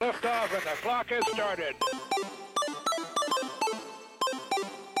liftoff and the clock has started.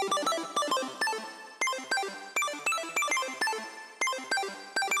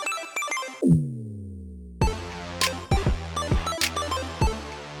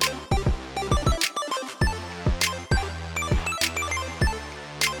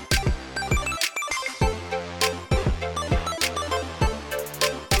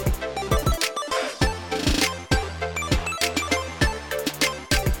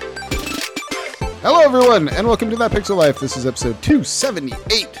 Hello, everyone, and welcome to That Pixel Life. This is episode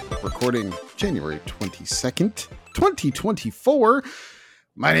 278, recording January 22nd, 2024.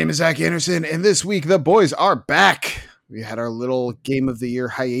 My name is Zach Anderson, and this week the boys are back. We had our little Game of the Year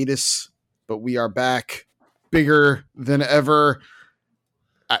hiatus, but we are back bigger than ever.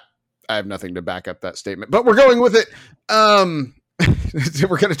 I have nothing to back up that statement, but we're going with it.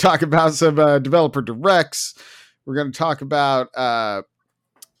 We're going to talk about some developer directs. We're going to talk about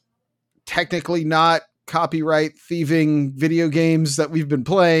technically not copyright thieving video games that we've been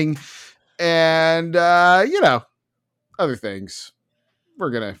playing, and other things.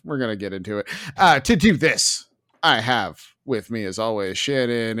 We're gonna get into it. To do this, I have with me, as always,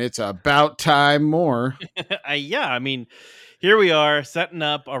 Shannon. It's about time more. Yeah, I mean, here we are setting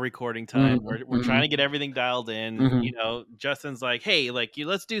up our recording time. We're trying to get everything dialed in. Mhm. You know, Justin's like, "Hey,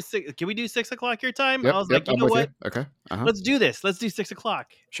 let's do six. Can we do 6 o'clock your time?" Yep, I was yep, like, "You I'm know with what? you. Okay. Uh-huh. Let's do this. Let's do 6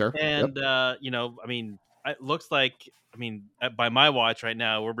 o'clock." Sure. And Yep. I mean, it looks like, by my watch right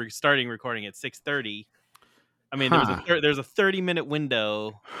now, we're starting recording at 6:30. I mean, there's a 30-minute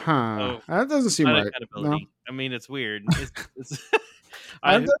window of That doesn't seem right. unaccountability. No. I mean, it's weird. It's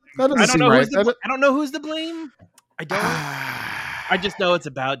That doesn't I don't seem know right. I don't know who's to blame. I don't. I just know it's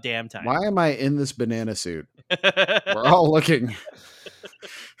about damn time. Why am I in this banana suit? We're all looking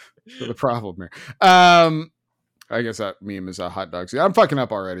for the problem here. I guess that meme is a hot dog. See, I'm fucking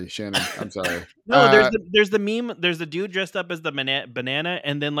up already, Shannon. I'm sorry. No, there's the meme. There's the dude dressed up as the banana,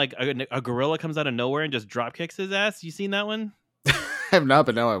 and then like a gorilla comes out of nowhere and just drop kicks his ass. You seen that one? I have not,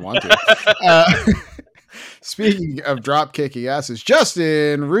 but now I want to. Speaking of drop kicking asses,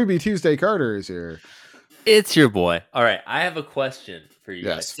 Justin Ruby Tuesday Carter is here. It's your boy. All right, I have a question for you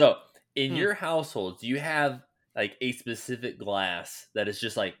Yes. guys. So, in your household, do you have like a specific glass that is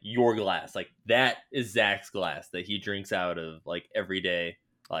just like your glass? Like that is Zach's glass that he drinks out of like every day.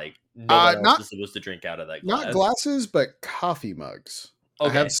 Like no one else is supposed to drink out of that glass. Not glasses, but coffee mugs. Okay.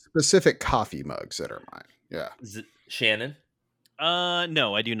 I have specific coffee mugs that are mine. Yeah. Shannon?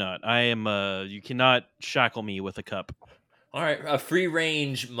 No, I do not. I am. You cannot shackle me with a cup. All right, a free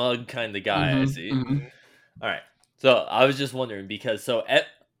range mug kind of guy. I see. Mhm. All right. So I was just wondering because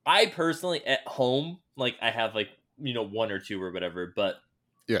I personally at home, like I have like, one or two or whatever, but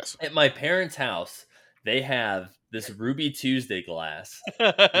Yes. at my parents' house, they have this Ruby Tuesday glass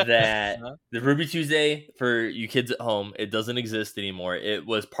that the Ruby Tuesday for you kids at home, it doesn't exist anymore. It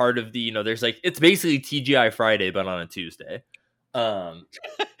was part of the, there's like, it's basically TGI Friday, but on a Tuesday.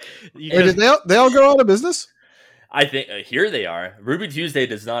 Did they all go out of business? I think here they are. Ruby Tuesday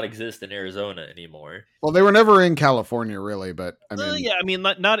does not exist in Arizona anymore. Well, they were never in California, really. But I mean, yeah, I mean,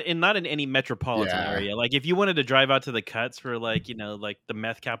 not in any metropolitan area. Like, if you wanted to drive out to the Cuts for like the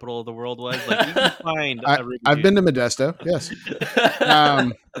meth capital of the world was, like, you can find. I've been to Modesto. Yes.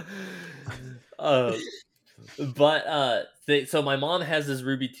 So my mom has this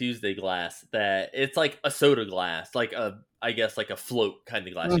Ruby Tuesday glass that it's like a soda glass, like I guess like a float kind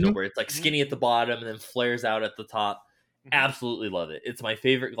of glass, where it's like skinny at the bottom and then flares out at the top. Absolutely love it. It's my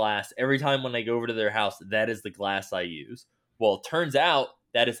favorite glass. Every time when I go over to their house, that is the glass I use. Well, it turns out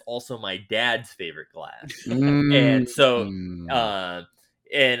that is also my dad's favorite glass. And so,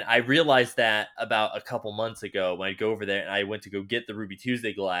 and I realized that about a couple months ago when I go over there and I went to go get the Ruby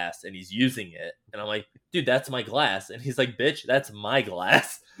Tuesday glass and he's using it. And I'm like, dude, that's my glass. And he's like, bitch, that's my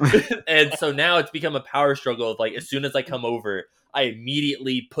glass. And so now it's become a power struggle of like, as soon as I come over, I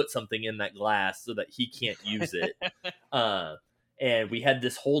immediately put something in that glass so that he can't use it. And we had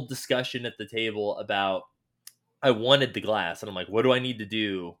this whole discussion at the table about, I wanted the glass and I'm like, what do I need to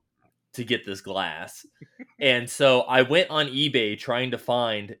do to get this glass? And so I went on eBay trying to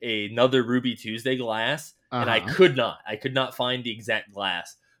find another Ruby Tuesday glass, and I could not find the exact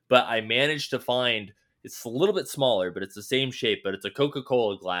glass, but I managed to find, it's a little bit smaller, but it's the same shape, but it's a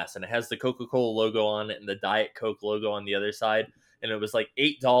Coca-Cola glass, and it has the Coca-Cola logo on it and the Diet Coke logo on the other side, and it was like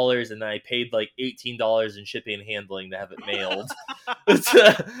 $8, and then I paid like $18 in shipping and handling to have it mailed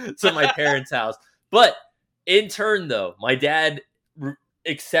to my parents' house. But in turn, though, my dad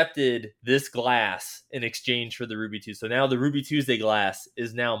accepted this glass in exchange for the Ruby Tuesday. So now the Ruby Tuesday glass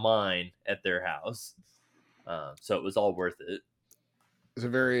is now mine at their house. So it was all worth it. It's a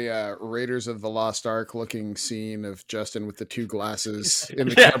very Raiders of the Lost Ark looking scene of Justin with the two glasses in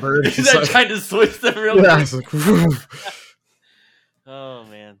the cupboard. He's like, trying to switch them real quick. Like, oh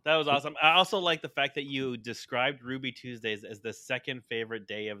man, that was awesome. I also like the fact that you described Ruby Tuesdays as the second favorite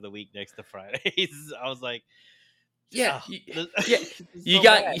day of the week next to Fridays. I was like, yeah, you you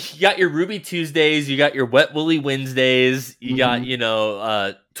got your Ruby Tuesdays, you got your Wet Willy Wednesdays, you got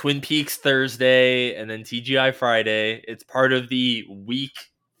Twin Peaks Thursday, and then TGI Friday. It's part of the week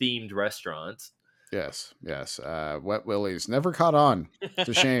themed restaurants. Yes. Wet Willie's never caught on. It's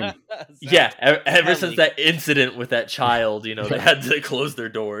a shame. Yeah, ever since that incident with that child, they had to close their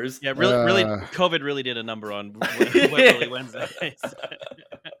doors. Yeah, really, COVID really did a number on Wet Willy Wednesdays.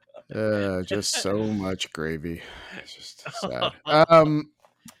 Just so much gravy. It's just sad.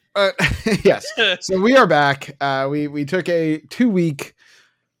 Yes. So we are back. We took a 2-week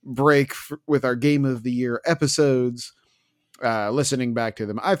break with our Game of the Year episodes. Listening back to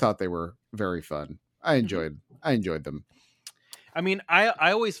them, I thought they were very fun. I enjoyed them. I mean,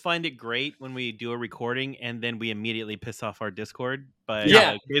 I always find it great when we do a recording and then we immediately piss off our Discord. But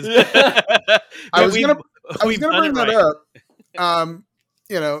yeah, I was gonna bring that up.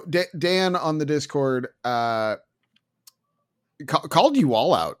 Dan on the Discord called you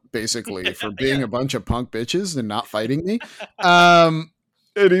all out basically for being a bunch of punk bitches and not fighting me. And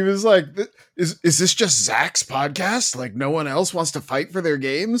he was like, is this just Zach's podcast? Like no one else wants to fight for their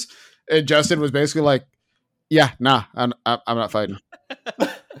games? And Justin was basically like, yeah, nah, I'm not fighting.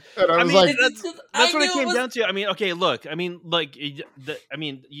 And I was like, that's what it came down to. I mean, okay, look, I mean, like, you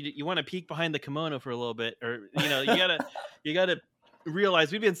want to peek behind the kimono for a little bit, or you gotta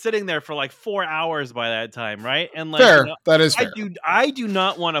realize we've been sitting there for like 4 hours by that time, right? And like, fair, that is fair. I do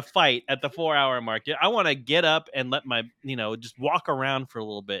not want to fight at the 4-hour mark. I want to get up and let my, just walk around for a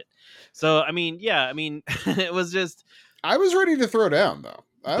little bit. So, I mean, it was just. I was ready to throw down though.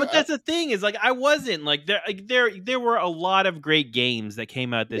 But that's the thing is like I wasn't like there were a lot of great games that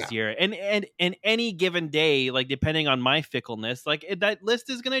came out this year, and any given day, like depending on my fickleness, like that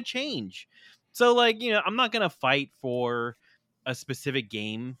list is gonna change. So like I'm not gonna fight for a specific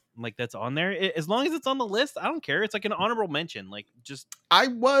game like that's on there as long as it's on the list. I don't care. It's like an honorable mention. Like just I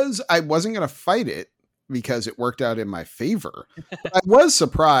wasn't gonna fight it because it worked out in my favor. I was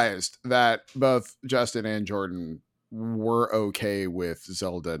surprised that both Justin and Jordan were okay with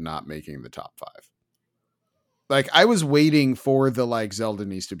Zelda not making the top 5. Like I was waiting for the like Zelda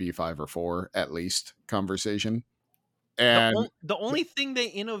needs to be 5 or 4 at least conversation. And the only thing they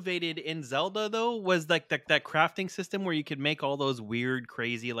innovated in Zelda though was like that crafting system where you could make all those weird,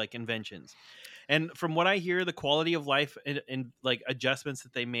 crazy like inventions. And from what I hear, the quality of life and like adjustments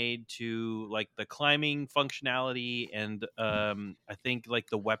that they made to like the climbing functionality and I think like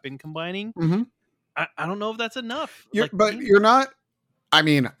the weapon combining. Mm-hmm. I don't know if that's enough. You're not. I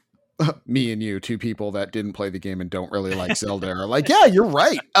mean, me and you, two people that didn't play the game and don't really like Zelda, are like, yeah, you're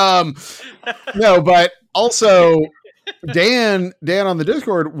right. No, but also Dan on the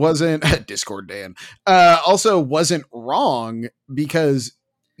Discord wasn't Dan. Also wasn't wrong because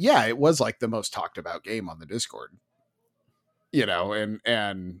it was like the most talked about game on the Discord.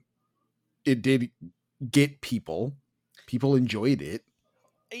 And it did get people enjoyed it.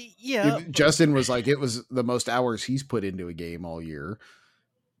 Yeah, Justin was like, it was the most hours he's put into a game all year.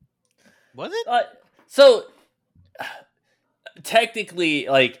 Was it? So technically,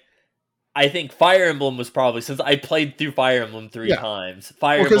 like, I think Fire Emblem was probably, since I played through Fire Emblem 3 times.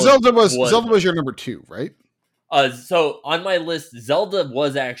 Because Zelda was your number 2, right? So on my list, Zelda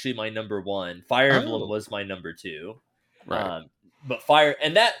was actually my number 1. Fire Emblem was my number 2. Right. But Fire,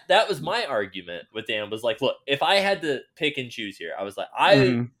 and that was my argument with Dan, was like, look, if I had to pick and choose here, I was like,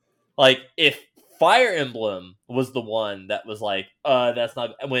 like, if Fire Emblem was the one that was like, that's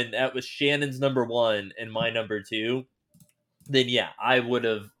not, when that was Shannon's number 1 and my number 2, then yeah, I would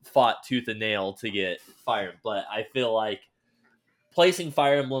have fought tooth and nail to get Fire. But I feel like placing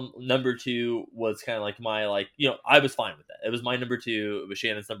Fire Emblem number 2 was kind of like my, like, I was fine with that. It was my number 2. It was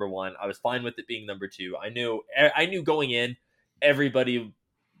Shannon's number 1. I was fine with it being number 2. I knew going in, everybody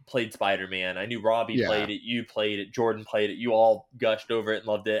played Spider-Man. I knew Robbie played it. You played it. Jordan played it. You all gushed over it and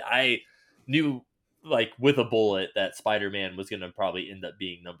loved it. I knew, like, with a bullet that Spider-Man was going to probably end up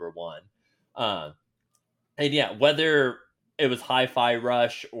being number 1. And yeah, whether it was Hi-Fi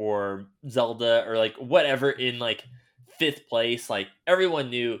Rush or Zelda or like whatever in like 5th place, like everyone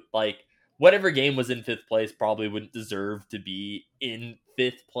knew like whatever game was in 5th place probably wouldn't deserve to be in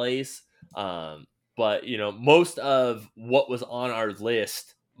 5th place. But most of what was on our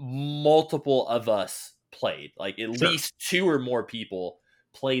list, multiple of us played. Like at least 2 or more people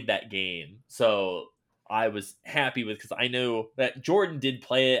played that game. So I was happy with, because I know that Jordan did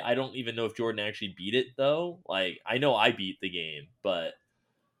play it. I don't even know if Jordan actually beat it though. Like, I know I beat the game, but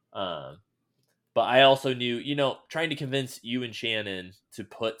I also knew, trying to convince you and Shannon to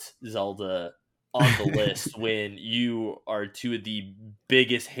put Zelda on the list when you are two of the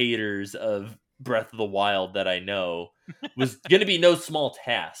biggest haters of Breath of the Wild that I know was going to be no small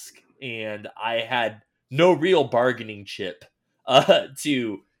task. And I had no real bargaining chip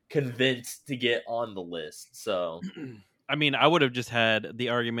to convince to get on the list. So, I mean, I would have just had the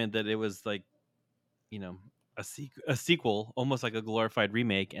argument that it was like, a sequel, almost like a glorified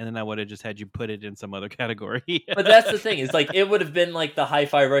remake, and then I would have just had you put it in some other category. But that's the thing, is like, it would have been like the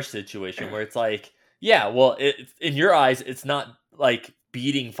Hi-Fi Rush situation where it's like, yeah, well, in your eyes, it's not like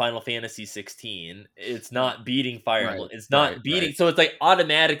beating Final Fantasy 16. It's not beating Fire Emblem. It's not beating. Right. So it's like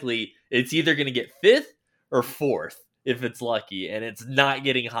automatically it's either going to get 5th or 4th if it's lucky, and it's not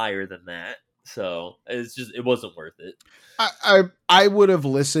getting higher than that. So it wasn't worth it. I would have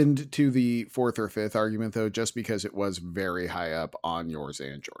listened to the 4th or 5th argument though, just because it was very high up on yours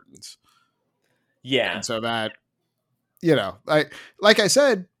and Jordan's. Yeah. And so that, like I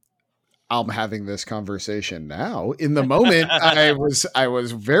said, I'm having this conversation now. In the moment, I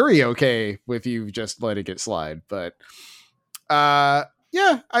was very okay with you just letting it slide, but I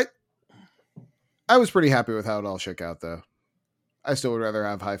was pretty happy with how it all shook out though. I still would rather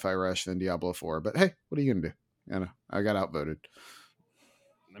have Hi-Fi Rush than Diablo 4, but hey, what are you gonna do? I got outvoted.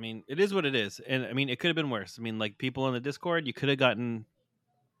 I mean, it is what it is, and I mean, it could have been worse. I mean, like, people in the Discord, you could have gotten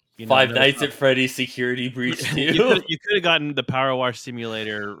Five Nights at Freddy's Security Breach 2. You could have gotten the Power Wash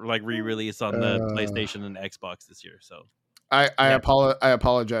Simulator like re-release on the PlayStation and Xbox this year. So I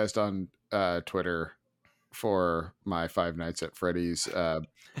apologized on Twitter for my Five Nights at Freddy's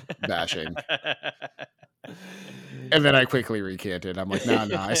bashing. And then I quickly recanted. I'm like, no,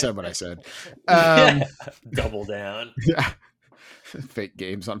 I said what I said. Double down. Yeah. Fake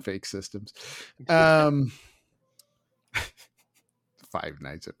games on fake systems. 5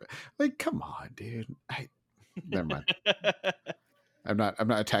 Nights at like, come on, dude. Never mind. I'm not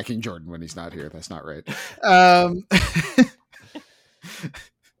attacking Jordan when he's not here. That's not right.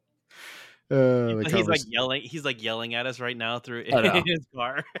 He's like yelling at us right now through his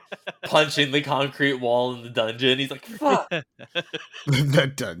car, punching the concrete wall in the dungeon. He's like, "Fuck."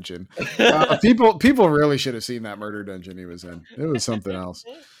 That dungeon. People really should have seen that murder dungeon he was in. It was something else.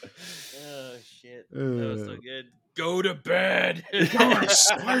 Oh shit! That was so good. Go to bed. Go to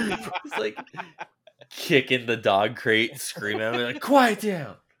sleep. It's like kicking the dog crate, screaming at me like, "Quiet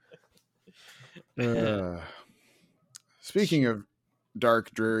down." Speaking of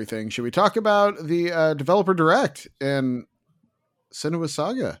dark, dreary things, should we talk about the developer direct and Senua's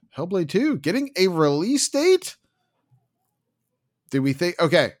Saga Hellblade 2 getting a release date? Did we think?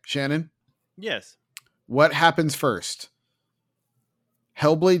 Okay, Shannon. Yes. What happens first?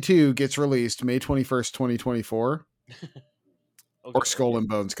 Hellblade 2 gets released May 21st, 2024, or Skull and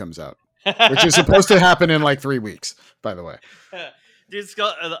Bones comes out, which is supposed to happen in like 3 weeks, by the way. Dude,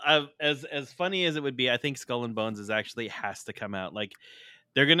 as funny as it would be, I think Skull and Bones has to come out. Like,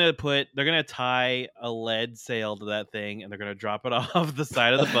 they're gonna tie a lead sail to that thing, and they're gonna drop it off the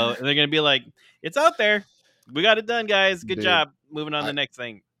side of the boat, and they're gonna be like, "It's out there. We got it done, guys. Good job. Moving on to the next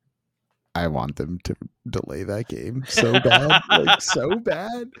thing." I want them to delay that game so bad, like so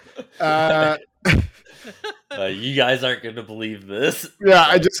bad. You guys aren't going to believe this. Yeah,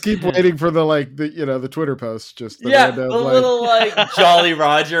 I just keep waiting for the Twitter post. Just little Jolly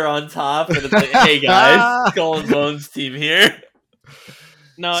Roger on top, and it's like, "Hey guys, Skull and Bones team here."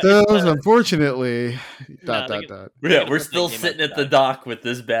 No, so unfortunately, ... Yeah, we're still sitting at the dock with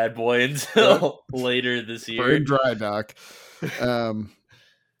this bad boy until later this year. We're in dry dock.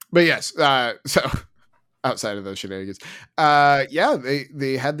 But yes, so outside of those shenanigans,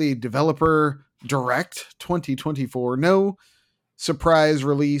 they had the developer direct 2024. No surprise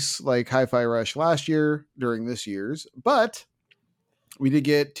release like Hi-Fi Rush last year during this year's, but we did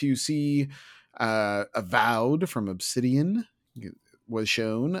get to see Avowed from Obsidian was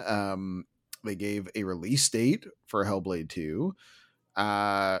shown. They gave a release date for Hellblade 2.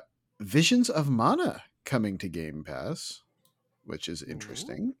 Visions of Mana coming to Game Pass, which is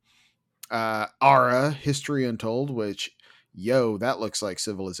interesting. Ara, History Untold, which, that looks like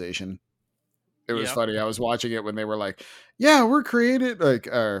Civilization. It was funny. I was watching it when they were like, "Yeah, we're created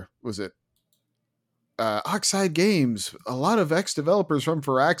was it Oxide Games? A lot of ex-developers from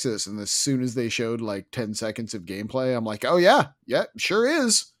Firaxis." And as soon as they showed like 10 seconds of gameplay, I'm like, "Oh yeah, sure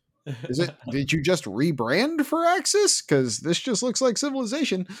is." Is it? Did you just rebrand Firaxis? Because this just looks like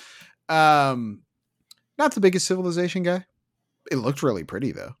Civilization. Not the biggest Civilization guy. It looked really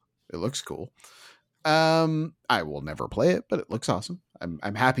pretty though. It looks cool. I will never play it, but it looks awesome.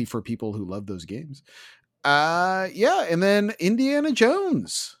 I'm happy for people who love those games. Yeah, and then Indiana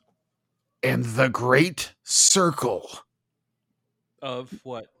Jones and the Great Circle. Of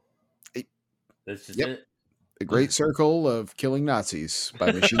what? That's just Yep. it. The Great Circle of Killing Nazis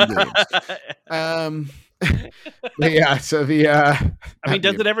by Machine Games. But yeah, so the I mean,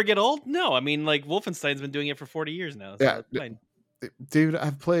 does it ever get old? No. I mean, like Wolfenstein's been doing it for 40 years now. So yeah, it's fine. Dude,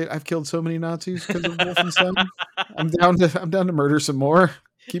 I've killed so many Nazis because of Wolfenstein. I'm down to murder some more.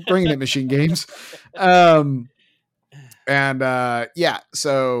 Keep bringing it, Machine Games. Yeah,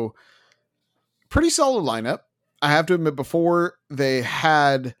 so pretty solid lineup. I have to admit, before they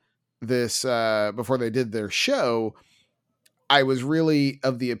had this, before they did their show, I was really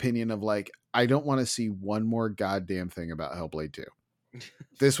of the opinion of like, I don't want to see one more goddamn thing about Hellblade 2.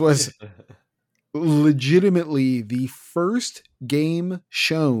 This was legitimately the first game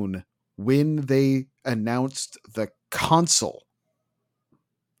shown when they announced the console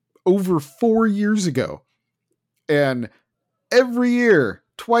over 4 years ago. And every year,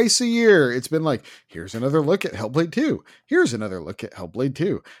 twice a year, it's been like, here's another look at Hellblade 2. Here's another look at Hellblade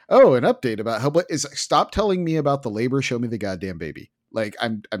 2. Oh, an update about Hellblade. Is stop telling me about the labor. Show me the goddamn baby. Like,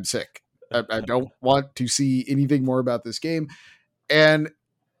 I'm sick. I don't want to see anything more about this game. And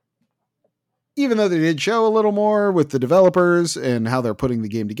even though they did show a little more with the developers and how they're putting the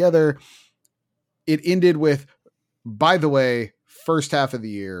game together, it ended with, by the way, first half of the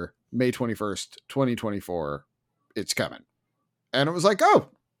year, May 21st, 2024, it's coming. And it was like, oh,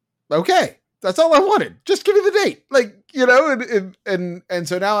 okay, that's all I wanted. Just give me the date. Like, you know, and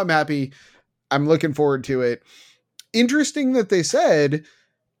so now I'm happy. I'm looking forward to it. Interesting that they said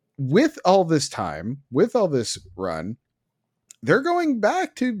with all this time, with all this run, they're going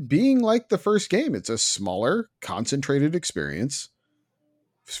back to being like the first game. It's a smaller, concentrated experience.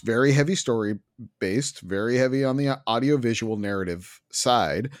 It's very heavy story based, very heavy on the audio visual narrative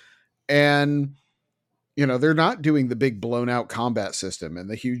side. And, you know, they're not doing the big blown out combat system and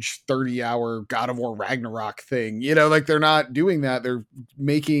the huge 30-hour God of War Ragnarok thing. You know, like they're not doing that. They're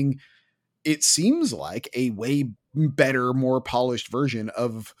making, it seems like, a way better, more polished version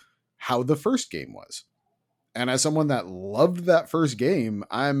of how the first game was. And as someone that loved that first game,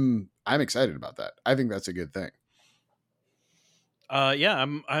 I'm excited about that. I think that's a good thing. Yeah,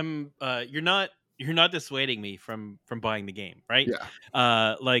 I'm you're not dissuading me from buying the game, right?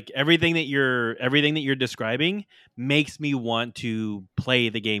 Yeah. Like everything that you're describing makes me want to play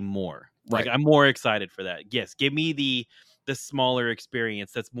the game more. Right. Like I'm more excited for that. Yes, give me the smaller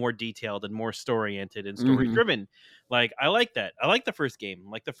experience that's more detailed and more story oriented and story driven. Like I like that. I like the first game.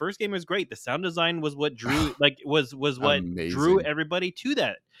 Like the first game was great. The sound design was what drew was what Amazing. drew everybody to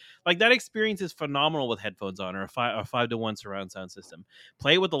that. Like that experience is phenomenal with headphones on or a 5-to-1 surround sound system.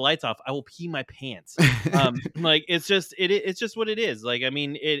 Play with the lights off. I will pee my pants. Like it's just what it is. Like I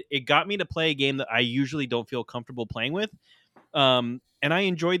mean, it got me to play a game that I usually don't feel comfortable playing with. And I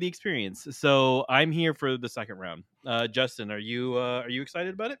enjoyed the experience. So I'm here for the second round. Justin, are you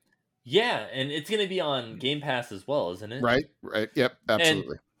excited about it? Yeah, and it's going to be on Game Pass as well, isn't it? Right. Yep,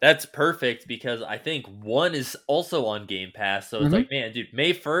 absolutely. And that's perfect because I think 1 is also on Game Pass. So it's like, man, dude,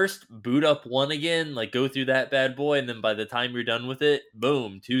 May 1st, boot up 1 again, like go through that bad boy. And then by the time you're done with it,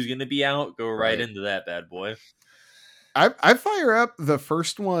 boom, 2's going to be out. Go right into that bad boy. I fire up the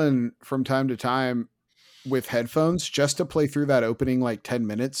first one from time to time with headphones just to play through that opening like 10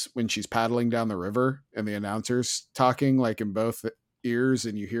 minutes when she's paddling down the river and the announcer's talking like in both ears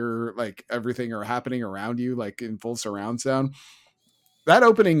and you hear like everything are happening around you like in full surround sound. That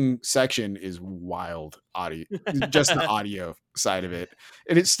opening section is wild audio, just the audio side of it.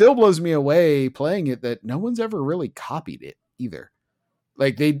 And it still blows me away playing it that no one's ever really copied it either.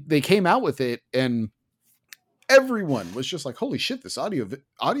 Like they came out with it and everyone was just like, holy shit, this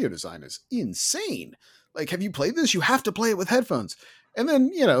audio design is insane. Like, have you played this? You have to play it with headphones. And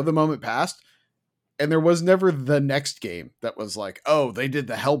then, you know, the moment passed and there was never the next game that was like, oh, they did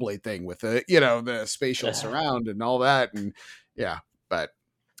the Hellblade thing with the, you know, the spatial surround and all that. And yeah, but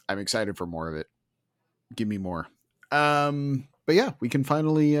I'm excited for more of it. Give me more. But yeah, we can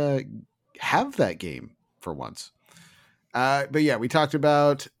finally have that game for once. But yeah, we talked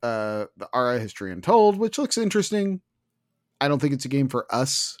about the Ara History Untold, which looks interesting. I don't think it's a game for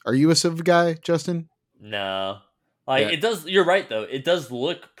us. Are you a Civ guy, Justin? No. Like it does, you're right though. It does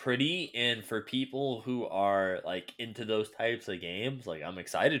look pretty, and for people who are like into those types of games, like I'm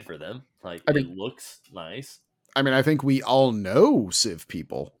excited for them. Like it looks nice. I mean, I think we all know Civ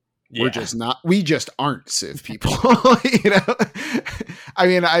people. Yeah. We just aren't Civ people. You know? I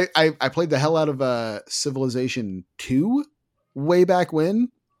mean, I played the hell out of Civilization 2 way back when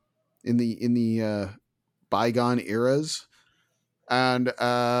in the bygone eras. And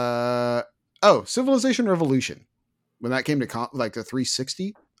Civilization Revolution. When that came to like the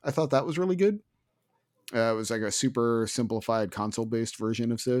 360, I thought that was really good. It was like a super simplified console-based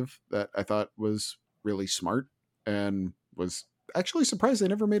version of Civ that I thought was really smart, and was actually surprised they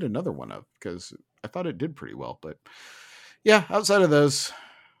never made another one of, because I thought it did pretty well. But yeah, outside of those,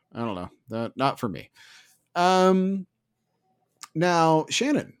 I don't know. Not for me. Now,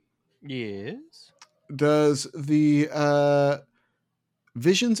 Shannon. Yes. Does the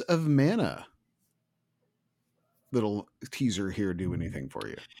Visions of Mana little teaser here do anything for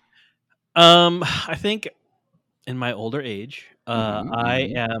you? I think in my older age,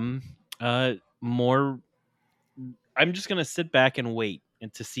 I am more. I'm just gonna sit back and wait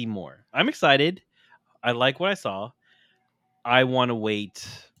and to see more. I'm excited. I like what I saw. I want to wait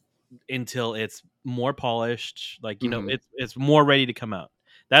until it's more polished. Like, you know, it's more ready to come out.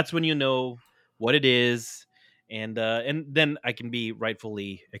 That's when you know what it is, and then I can be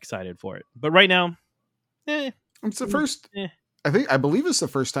rightfully excited for it. But right now, it's the first. I believe it's the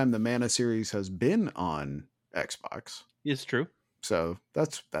first time the Mana series has been on Xbox. It's true. So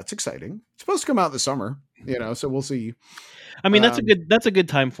that's exciting. It's supposed to come out this summer, you know, so we'll see. I mean, that's a good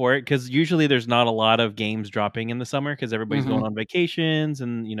time for it, because usually there's not a lot of games dropping in the summer because everybody's going on vacations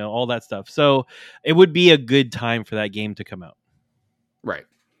and, you know, all that stuff. So it would be a good time for that game to come out. Right.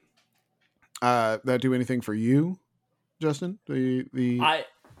 That do anything for you, Justin? The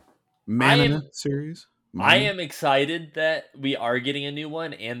Mana series? I am excited that we are getting a new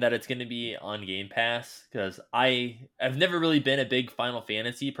one and that it's going to be on Game Pass, because I've never really been a big Final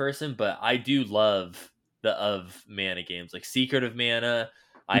Fantasy person, but I do love the of Mana games, like Secret of Mana.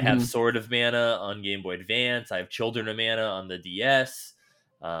 I have Sword of Mana on Game Boy Advance. I have Children of Mana on the DS.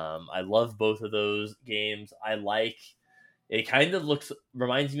 I love both of those games. I like it. Kind of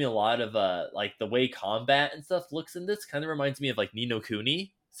reminds me a lot of like the way combat and stuff looks in this. Kind of reminds me of like Ni no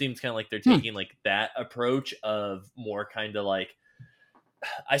Kuni. Seems kind of like they're taking like that approach of more kind of like,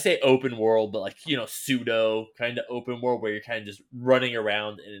 I say open world, but like, you know, pseudo kind of open world where you're kind of just running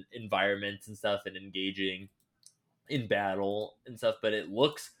around in environments and stuff and engaging in battle and stuff. But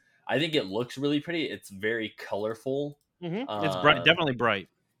I think it looks really pretty. It's very colorful. It's bright, definitely bright.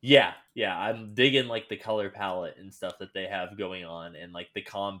 Yeah. I'm digging like the color palette and stuff that they have going on, and like the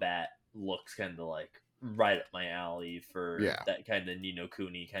combat looks kind of like right up my alley for that kind of Ni no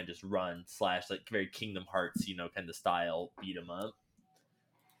Kuni kind of just run / like very Kingdom Hearts, you know, kind of style beat 'em up.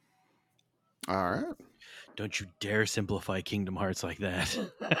 All right. Don't you dare simplify Kingdom Hearts like that.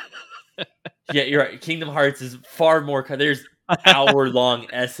 Yeah, you're right. Kingdom Hearts is far more. There's hour-long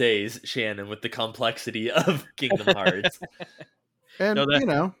essays, Shannon, with the complexity of Kingdom Hearts. And you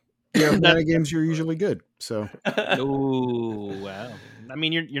know, Mana games are usually good. So. Oh wow! I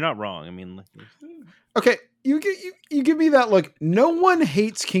mean, you're not wrong. I mean, okay, you give me that look. No one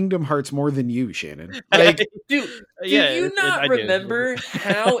hates Kingdom Hearts more than you, Shannon. Like, dude, do you not remember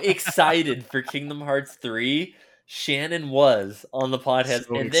how excited for Kingdom Hearts 3 Shannon was on the podcast?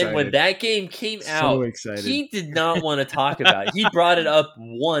 So and excited. Then when that game came out, he did not want to talk about it. He brought it up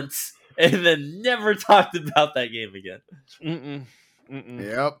once and then never talked about that game again.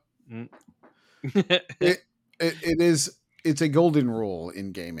 Yep. It's a golden rule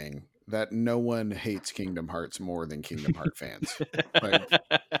in gaming that no one hates Kingdom Hearts more than Kingdom Hearts fans. Like,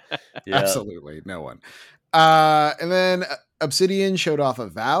 absolutely no one. And then Obsidian showed off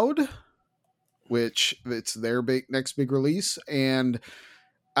Avowed, which it's their next big release. And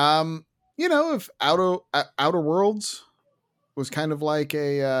you know, if Outer Worlds was kind of like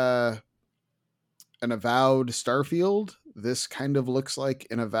an Avowed Starfield, this kind of looks like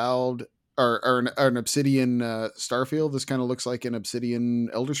an Avowed or an Obsidian Starfield. This kind of looks like an Obsidian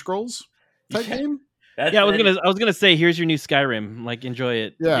Elder Scrolls type game. I was gonna say, here's your new Skyrim. Like, enjoy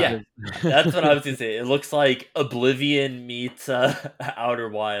it. Yeah. That's what I was gonna say. It looks like Oblivion meets Outer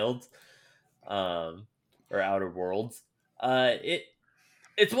Wilds, or Outer Worlds.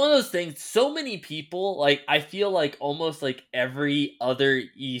 It's one of those things. So many people, like, I feel like almost like every other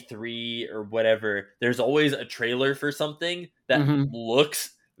E3 or whatever, there's always a trailer for something that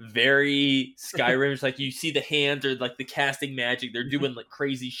looks very Skyrim. It's like you see the hands or like the casting magic. They're doing like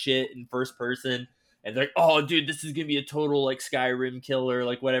crazy shit in first person. And they're like, oh, dude, this is going to be a total like Skyrim killer,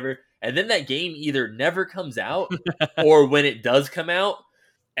 like whatever. And then that game either never comes out or when it does come out,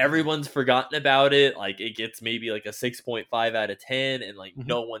 everyone's forgotten about it. Like it gets maybe like a 6.5 out of 10 and like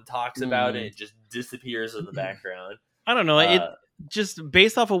no one talks about it. It just disappears in the background. I don't know. It just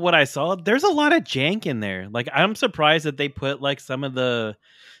based off of what I saw, there's a lot of jank in there. Like I'm surprised that they put like some of the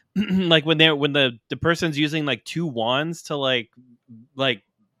like when the person's using like two wands to like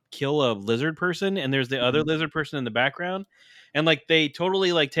kill a lizard person, and there's the other lizard person in the background, and like they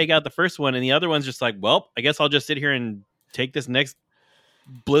totally like take out the first one, and the other one's just like, well, I guess I'll just sit here and take this next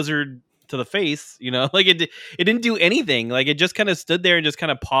blizzard to the face, like it didn't do anything. Like it just kind of stood there and just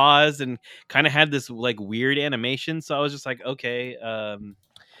kind of paused and kind of had this like weird animation. So I was just like, okay,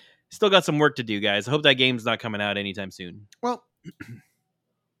 still got some work to do, guys. I hope that game's not coming out anytime soon. Well,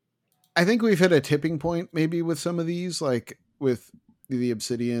 I think we've hit a tipping point maybe with some of these, like with the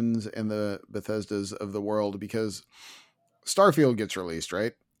Obsidians and the Bethesdas of the world, because Starfield gets released,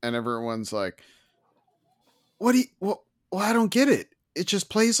 right? And everyone's like, well, I don't get it. It just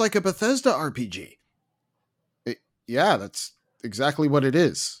plays like a Bethesda RPG. Yeah, that's exactly what it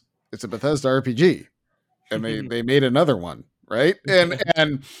is. It's a Bethesda RPG. And they made another one, right?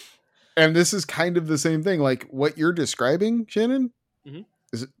 And this is kind of the same thing. Like what you're describing, Shannon,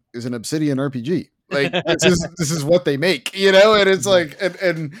 is an Obsidian RPG. Like this is what they make, and it's like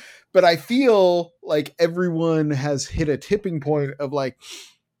but I feel like everyone has hit a tipping point of like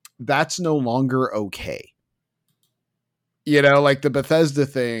that's no longer okay. Like the Bethesda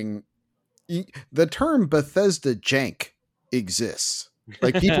thing, the term Bethesda jank exists.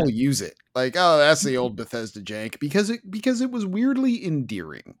 Like people use it. Like, oh, that's the old Bethesda jank because it was weirdly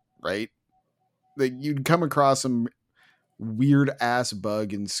endearing, right? Like you'd come across some weird ass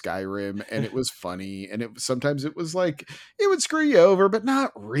bug in Skyrim and it was funny, and sometimes it was like it would screw you over, but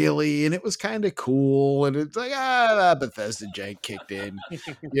not really, and it was kind of cool, and it's like that Bethesda jank kicked in,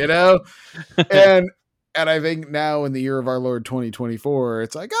 And I think now in the year of our Lord 2024,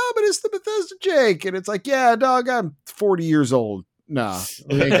 it's like, oh, but it's the Bethesda jank. And it's like, yeah, dog, I'm 40 years old. Nah,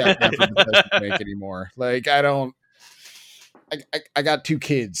 we ain't got that for Bethesda jank anymore. Like, I got 2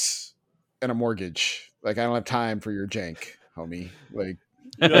 kids and a mortgage. Like, I don't have time for your jank, homie. Like,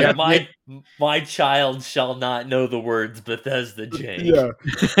 my child shall not know the words Bethesda jank. Yeah.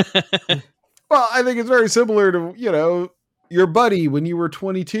 Well, I think it's very similar to, your buddy when you were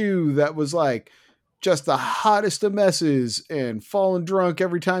 22 that was like, just the hottest of messes and falling drunk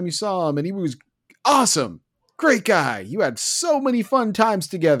every time you saw him. And he was awesome. Great guy. You had so many fun times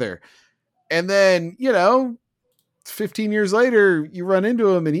together. And then, 15 years later, you run into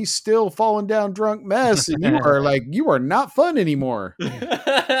him and he's still falling down drunk mess. And you are not fun anymore. We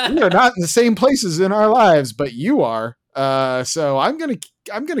are not in the same places in our lives, but you are. So I'm going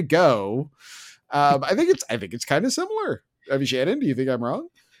to go. I think it's kind of similar. I mean, Shannon, do you think I'm wrong?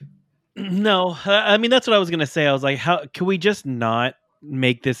 No, I mean, that's what I was going to say. I was like, how can we just not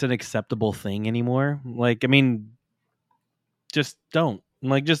make this an acceptable thing anymore? Like, I mean, just don't.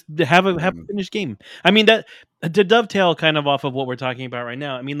 Like, just have a finished game. I mean, that to dovetail kind of off of what we're talking about right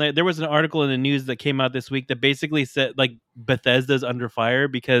now. I mean, there was an article in the news that came out this week that basically said like Bethesda's under fire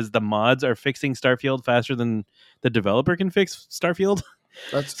because the mods are fixing Starfield faster than the developer can fix Starfield.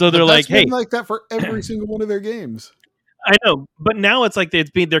 So they're like, hey, like that for every single one of their games. I know, but now it's like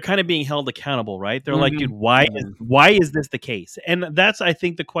they're kind of being held accountable, right? They're like, dude, why is this the case? And that's, I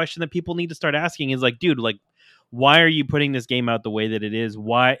think, the question that people need to start asking is like, dude, like, why are you putting this game out the way that it is?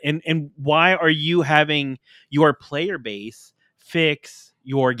 Why and why are you having your player base fix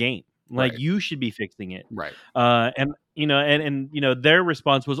your game? Like, you should be fixing it, right? And their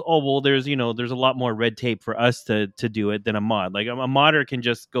response was, oh well, there's a lot more red tape for us to do it than a mod. Like a modder can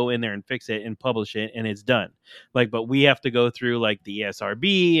just go in there and fix it and publish it and it's done. Like, but we have to go through like the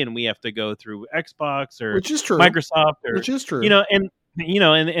ESRB and we have to go through Xbox or which is true. Microsoft, which is true.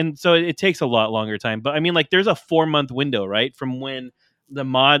 And so it takes a lot longer time. But I mean, like, there's a 4-month window, right, from when the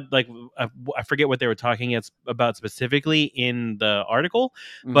mod, like, I forget what they were talking about specifically in the article,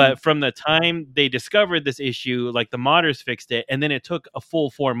 but from the time they discovered this issue, like the modders fixed it, and then it took a full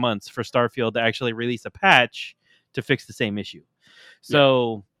 4 months for Starfield to actually release a patch to fix the same issue.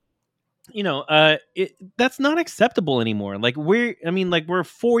 So, that's not acceptable anymore. Like we're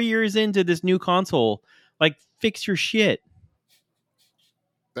 4 years into this new console. Like, fix your shit.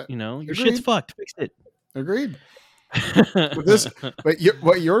 Your shit's fucked. Fix it. Agreed.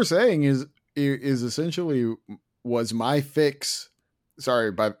 What you're saying is essentially was my fix.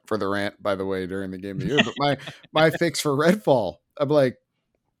 Sorry for the rant, by the way, during the game of the year, but my fix for Redfall. I'm like,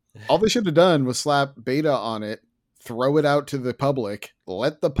 all they should have done was slap beta on it, throw it out to the public,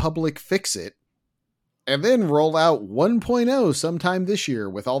 let the public fix it, and then roll out 1.0 sometime this year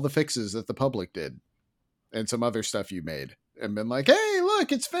with all the fixes that the public did and some other stuff you made, and been like, hey,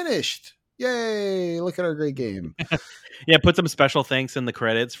 look, it's finished. Yay, look at our great game. Yeah, put some special thanks in the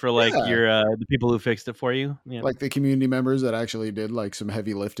credits for like your the people who fixed it for you. Yeah. Like the community members that actually did like some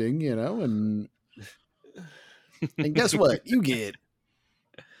heavy lifting, and guess what? You get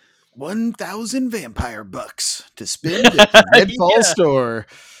 1,000 vampire bucks to spend at the Redfall store.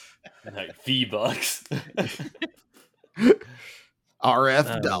 Like V-Bucks.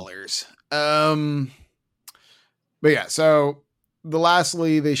 RF dollars. But yeah, so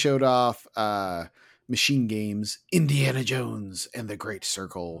lastly they showed off Machine Games, Indiana Jones and the Great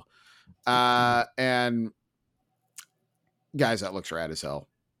Circle. And guys, that looks rad as hell.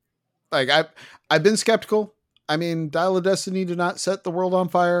 Like I've been skeptical. I mean, Dial of Destiny did not set the world on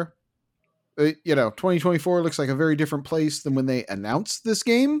fire. 2024 looks like a very different place than when they announced this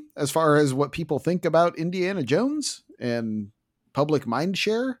game as far as what people think about Indiana Jones and public mind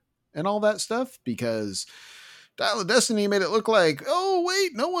share and all that stuff, because Dial of Destiny made it look like, oh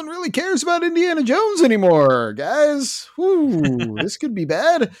wait, no one really cares about Indiana Jones anymore, guys. Whoo, this could be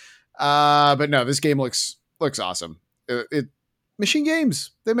bad. But no, this game looks awesome. Machine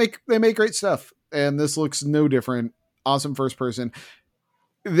Games, they make great stuff, and this looks no different. Awesome first person.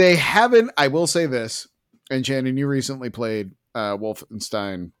 They haven't, I will say this, and Shannon, you recently played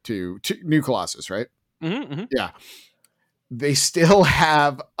Wolfenstein 2 New Colossus, right? Mm-hmm. Yeah. They still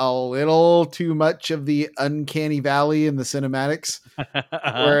have a little too much of the uncanny valley in the cinematics,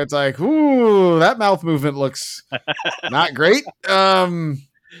 where it's like, ooh, that mouth movement looks not great.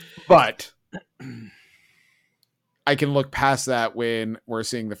 But I can look past that when we're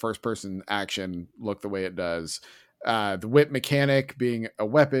seeing the first person action look the way it does. The whip mechanic being a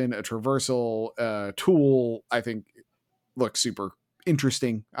weapon, a traversal tool, I think looks super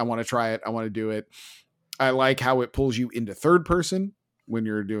interesting. I want to try it. I want to do it. I like how it pulls you into third person when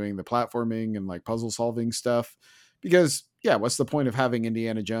you're doing the platforming and like puzzle solving stuff, because yeah, what's the point of having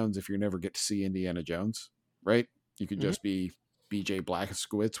Indiana Jones if you never get to see Indiana Jones, right? You could just be BJ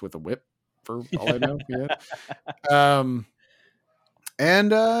Blazkowicz with a whip for all I know. Yeah.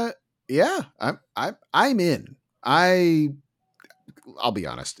 Yeah, I'm in. I'll be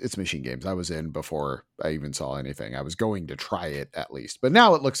honest, it's Machine Games. I was in before I even saw anything. I was going to try it at least, but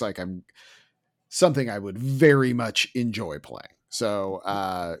now it looks like I'm something I would very much enjoy playing.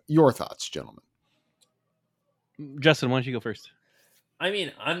 So, your thoughts, gentlemen? Justin, why don't you go first? I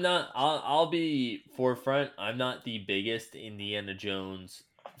mean, I'll be forefront. I'm not the biggest Indiana Jones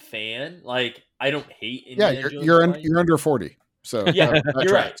fan. Like, I don't hate Indiana Jones. You're under 40. So yeah,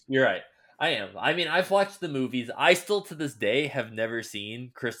 you're right. You're right. I am. I mean, I've watched the movies. I still to this day have never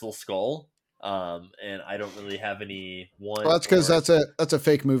seen Crystal Skull. And I don't really have any one. Well, that's because that's a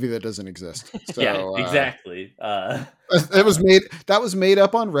fake movie that doesn't exist. So, yeah, exactly. That was made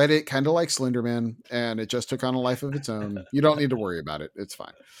up on Reddit, kind of like Slenderman, and it just took on a life of its own. You don't need to worry about it. It's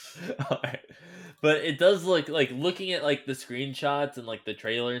fine. All right. But it does look like, looking at like the screenshots and like the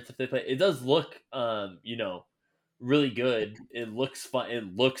trailer and stuff they play, it does look really good. It looks fun.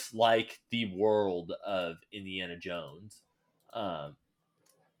 It looks like the world of Indiana Jones.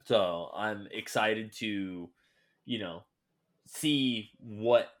 So I'm excited to, see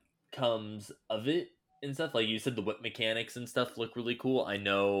what comes of it and stuff. Like you said, the whip mechanics and stuff look really cool. I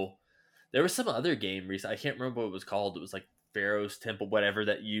know there was some other game recently. I can't remember what it was called. It was like Pharaoh's Temple, whatever,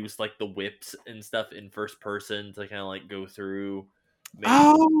 that used like the whips and stuff in first person to kind of like go through.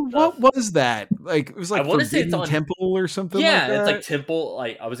 What was that? Like, it was like, I want to say it's on Temple or something. Yeah, like that. It's like Temple.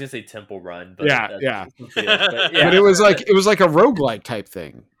 Like, I was gonna say Temple Run, but yeah. But it was like a roguelike type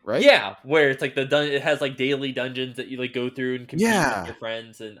thing, right? Yeah, where it's like it has like daily dungeons that you like go through and compete with your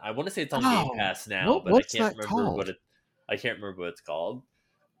friends. And I want to say it's on Game Pass now, but I can't remember what it's called.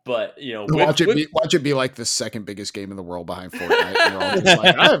 But watch it be like the second biggest game in the world behind Fortnite. And you're all just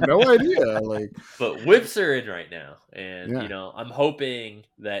like, I have no idea. Like, but whips are in right now, and I'm hoping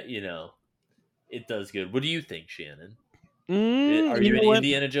that it does good. What do you think, Shannon? Are you an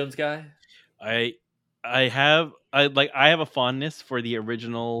Indiana Jones guy? I have a fondness for the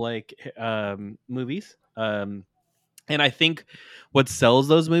original movies, and I think what sells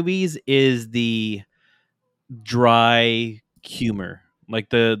those movies is the dry humor. Like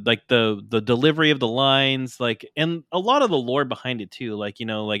the delivery of the lines, and a lot of the lore behind it too. Like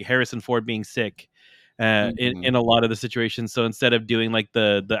Harrison Ford being sick in a lot of the situations. So instead of doing like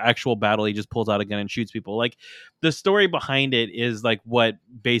the actual battle, he just pulls out a gun and shoots people. Like the story behind it is like what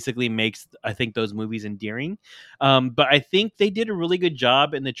basically makes, I think, those movies endearing. But I think they did a really good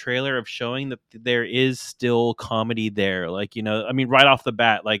job in the trailer of showing that there is still comedy there. Like right off the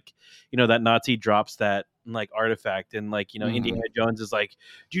bat, that Nazi drops that like artifact, and Indiana Jones is like,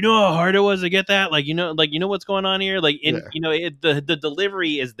 do you know how hard it was to get that? What's going on here? The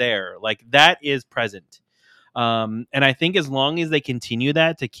delivery is there, like that is present. And I think as long as they continue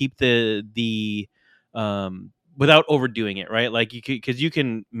that to keep the without overdoing it, right? Like because you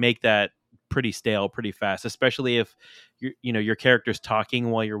can make that pretty stale pretty fast, especially if your character's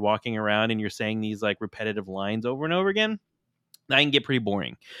talking while you're walking around and you're saying these like repetitive lines over and over again. that can get pretty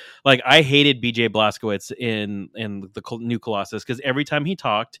boring. Like I hated BJ Blazkowicz in the new Colossus because every time he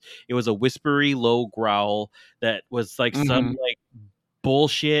talked, it was a whispery, low growl that was like some like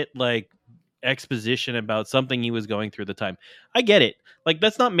bullshit like exposition about something he was going through at the time. I get it. Like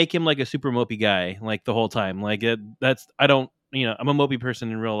let's not make him like a super mopey guy like the whole time. Like that's I don't. I'm a mopey person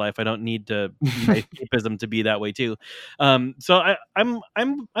in real life. I don't need to my escapism to be that way too. So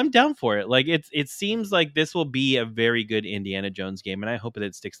I'm down for it. Like it seems like this will be a very good Indiana Jones game, and I hope that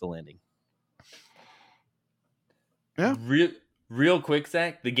it sticks the landing. Yeah. Real quick,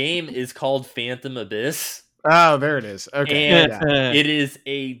 Zach. The game is called Phantom Abyss. Oh, there it is. Okay. And it is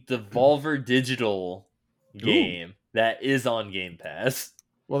a Devolver Digital game that is on Game Pass.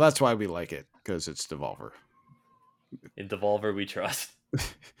 Well, that's why we like it, because it's Devolver. In Devolver, we trust.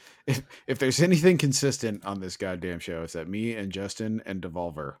 If there's anything consistent on this goddamn show, it's that me and Justin and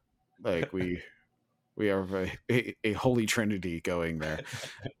Devolver, like we are a holy trinity going there.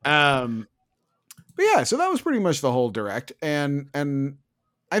 But yeah, so that was pretty much the whole direct, and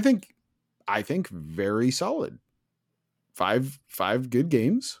I think very solid. Five good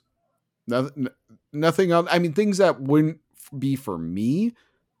games. Nothing else. I mean, things that wouldn't be for me,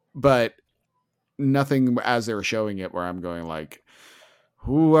 but nothing as they were showing it where I'm going like,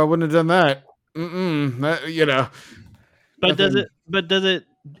 "Ooh, I wouldn't have done that." But does it?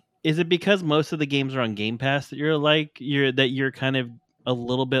 Is it because most of the games are on Game Pass that you're kind of a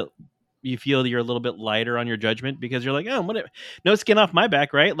little bit? You feel that you're a little bit lighter on your judgment because you're like, oh, whatever, no skin off my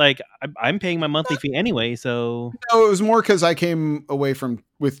back, right? Like I'm paying my monthly fee anyway, so. No, it was more because I came away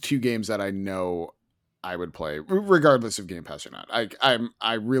with two games that I know I would play regardless of Game Pass or not.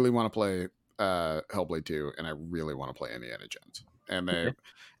 I really want to play Hellblade 2, and I really want to play Indiana Jones,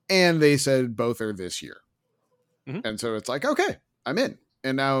 and they said both are this year, and so it's like, okay, I'm in.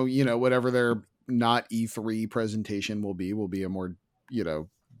 And now whatever their not E3 presentation will be a more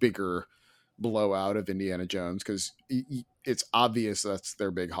bigger blowout of Indiana Jones, because it's obvious that's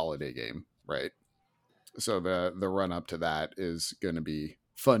their big holiday game, right? So the run up to that is going to be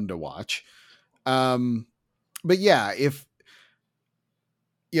fun to watch. But yeah, if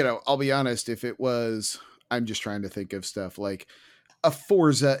I'll be honest, if it was, I'm just trying to think of stuff like a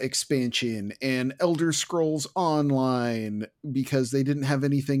Forza expansion and Elder Scrolls Online because they didn't have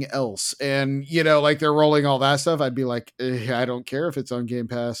anything else, and like they're rolling all that stuff, I'd be like, I don't care if it's on Game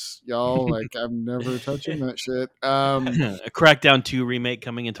Pass, y'all. Like I'm never touching that shit. A Crackdown 2 remake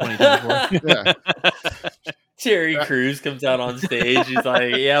coming in 2024. Yeah. Terry Crews comes out on stage. He's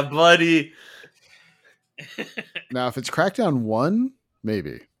like, "Yeah, buddy." Now, if it's Crackdown 1,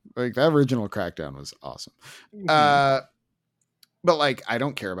 maybe. Like that original Crackdown was awesome. But like, I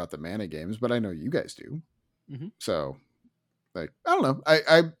don't care about the Mana games, but I know you guys do. So, like, I don't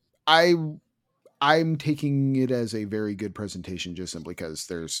know. I'm taking it as a very good presentation, just simply because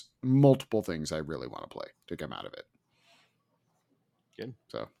there's multiple things I really want to play to come out of it. Good.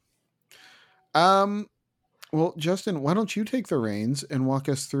 So, well, Justin, why don't you take the reins and walk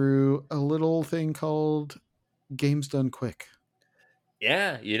us through a little thing called Games Done Quick?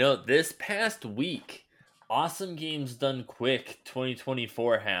 Yeah, this past week, Awesome Games Done Quick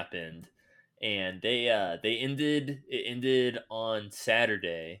 2024 happened, and it ended on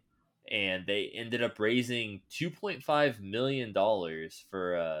Saturday, and they ended up raising $2.5 million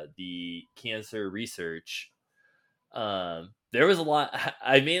for the cancer research. There was a lot.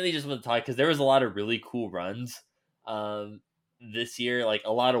 I mainly just want to talk because there was a lot of really cool runs this year, like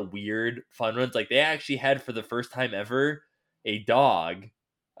a lot of weird fun runs. Like they actually had, for the first time ever, a dog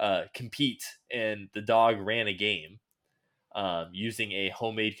compete, and the dog ran a game using a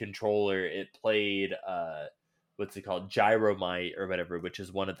homemade controller. It played what's it called, Gyromite or whatever, which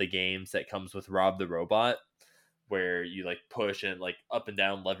is one of the games that comes with Rob the Robot, where you like push and like up and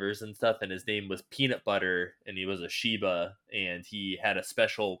down levers and stuff. And his name was Peanut Butter, and he was a Shiba, and he had a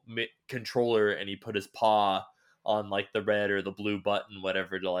special controller, and he put his paw on like the red or the blue button,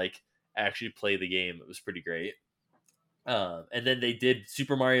 whatever, to like actually play the game. It was pretty great. And then they did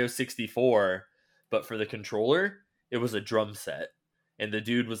Super Mario 64, but for the controller, it was a drum set. And the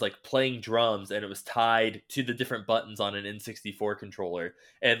dude was like playing drums, and it was tied to the different buttons on an N64 controller.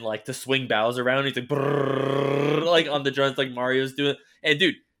 And like to swing Bowser around, he's like, brrr, like on the drums, like Mario's doing. And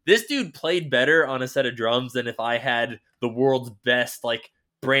dude, this dude played better on a set of drums than if I had the world's best, like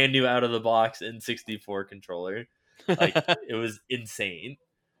brand new out of the box N64 controller. Like it was insane.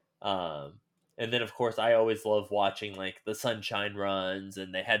 And then, of course, I always love watching like the Sunshine runs,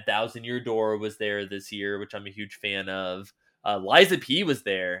 and they had 1,000 Year Door was there this year, which I'm a huge fan of. Liza P was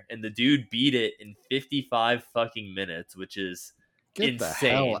there, and the dude beat it in 55 fucking minutes, which is Get the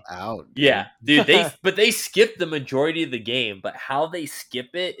insane. hell out, dude. Yeah, dude. They skip the majority of the game, but how they skip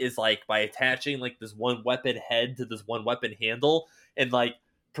it is like by attaching like this one weapon head to this one weapon handle, and like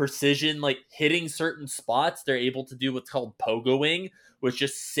precision, like hitting certain spots. They're able to do what's called pogoing, which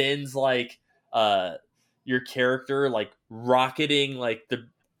just sends like your character like rocketing like the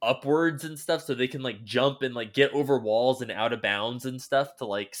upwards and stuff, so they can like jump and like get over walls and out of bounds and stuff to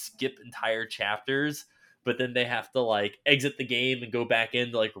like skip entire chapters. But then they have to like exit the game and go back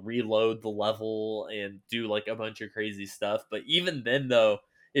in to like reload the level and do like a bunch of crazy stuff. But even then though,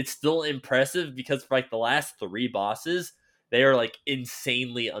 it's still impressive because for like the last 3 bosses, they are like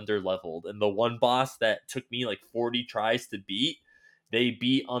insanely under leveled. And the one boss that took me like 40 tries to beat, they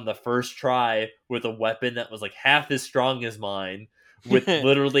beat on the first try with a weapon that was like half as strong as mine, with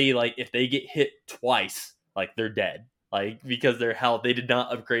literally like if they get hit twice, like they're dead. Like, because their health, they did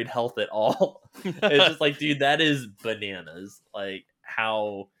not upgrade health at all. It's just like, dude, that is bananas. Like,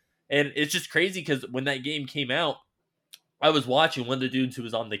 how. And it's just crazy because when that game came out, I was watching one of the dudes who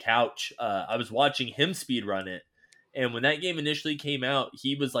was on the couch. I was watching him speedrun it. And when that game initially came out,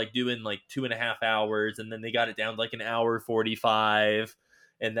 he was like doing like 2.5 hours. And then they got it down to like an hour 45.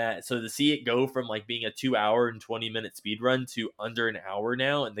 And that, so to see it go from like being a 2 hour and 20-minute speedrun to under an hour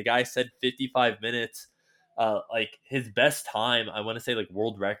now. And the guy said 55 minutes. Like his best time, I want to say like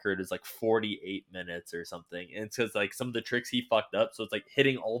world record is like 48 minutes or something. And it's because like some of the tricks he fucked up. So it's like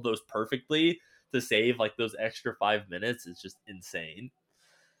hitting all those perfectly to save like those extra 5 minutes is just insane.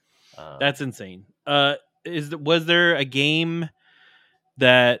 That's insane. Was there a game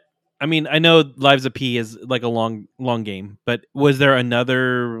that, I mean, I know Lives of P is like a long game, but was there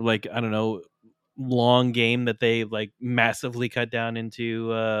another like, I don't know, long game that they like massively cut down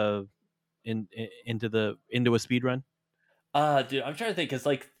into into a speed run? Dude, I'm trying to think because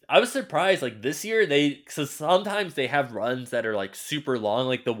like I was surprised like this year so sometimes they have runs that are like super long.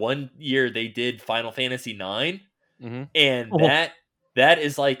 Like the one year they did Final Fantasy 9, Mm-hmm. and that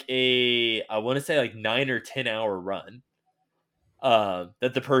is like a, I want to say like 9 or 10 hour run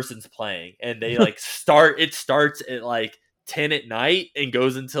that the person's playing, and they like it starts at like 10 at night and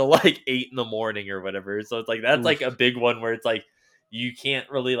goes until like 8 in the morning or whatever. So it's like that's like a big one where it's like you can't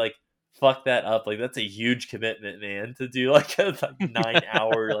really like fuck that up. Like that's a huge commitment, man, to do like a like 9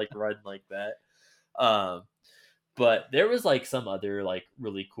 hour like run like that. But there was like some other like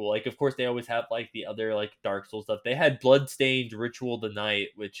really cool, like of course they always have like the other like Dark Souls stuff. They had Bloodstained Ritual of the Night,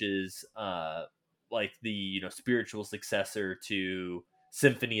 which is like the spiritual successor to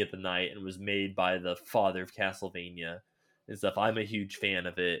Symphony of the Night, and was made by the father of Castlevania and stuff. I'm a huge fan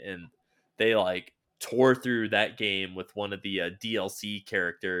of it, and they like tore through that game with one of the DLC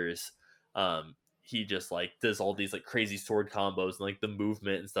characters. He just like does all these like crazy sword combos and like the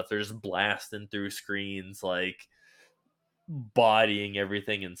movement and stuff. They're just blasting through screens, like bodying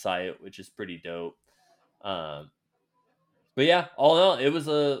everything in sight, which is pretty dope. But yeah, all in all, it was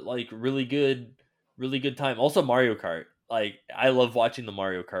a like really good time. Also Mario Kart. Like I love watching the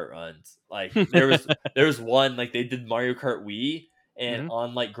Mario Kart runs. Like there was one like they did Mario Kart Wii, and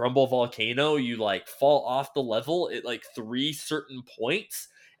on like Grumble Volcano, you like fall off the level at like 3 certain points,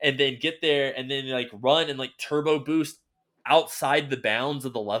 and then get there and then like run and like turbo boost outside the bounds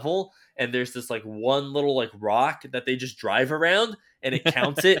of the level, and there's this like one little like rock that they just drive around, and it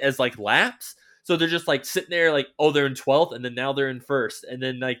counts it as like laps. So they're just like sitting there like, oh, they're in 12th, and then now they're in 1st, and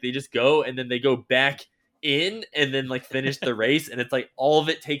then like they just go, and then they go back in and then like finish the race, and it's like all of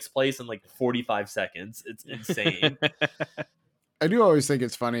it takes place in like 45 seconds. It's insane. I do always think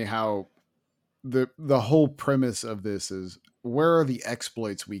it's funny how the whole premise of this is, where are the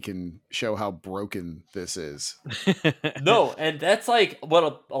exploits we can show how broken this is? No, and that's like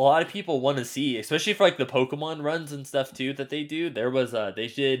what a lot of people want to see, especially for like the Pokemon runs and stuff too that they do. There was they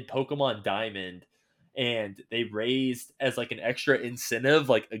did Pokemon Diamond, and they raised as like an extra incentive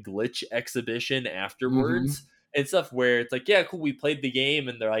like a glitch exhibition afterwards and stuff, where it's like, yeah, cool, we played the game,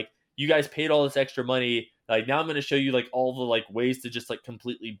 and they're like, you guys paid all this extra money, like now I'm going to show you like all the like ways to just like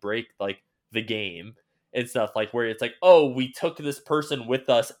completely break like the game and stuff, like where it's like, oh, we took this person with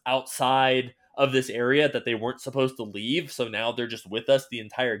us outside of this area that they weren't supposed to leave, so now they're just with us the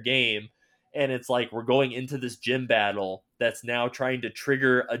entire game. And it's like we're going into this gym battle that's now trying to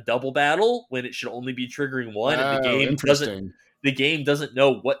trigger a double battle when it should only be triggering one. And the game doesn't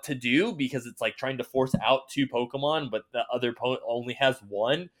know what to do, because it's like trying to force out 2 Pokemon, but the other opponent only has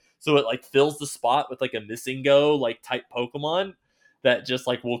 1. So it like fills the spot with like a missing go like type Pokemon that just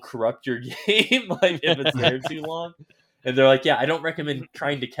like will corrupt your game like if it's there too long. And they're like, yeah, I don't recommend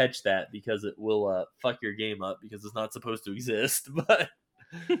trying to catch that, because it will fuck your game up, because it's not supposed to exist. But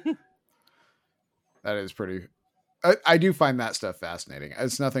that is pretty I do find that stuff fascinating.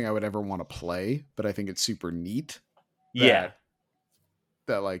 It's nothing I would ever want to play, but I think it's super neat. Yeah.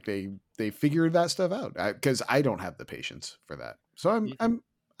 That like they figured that stuff out, because I don't have the patience for that. So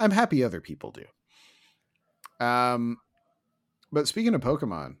I'm happy other people do. But speaking of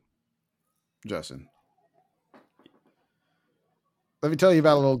Pokemon, Justin, let me tell you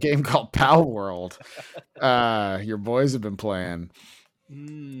about a little game called Palworld. Your boys have been playing.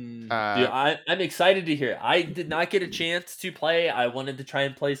 Dude, I'm excited to hear it. I did not get a chance to play. I wanted to try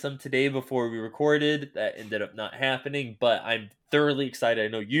and play some today before we recorded. That ended up not happening, but I'm thoroughly excited. I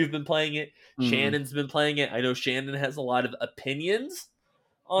know you've been playing it. Shannon's been playing it. I know Shannon has a lot of opinions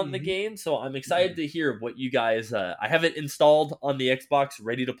on the game, so I'm excited to hear what you guys... I have it installed on the Xbox,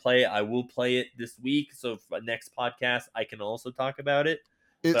 ready to play. I will play it this week, so for the next podcast, I can also talk about it.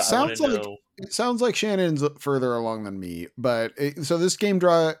 It sounds like Shannon's further along than me, but so this game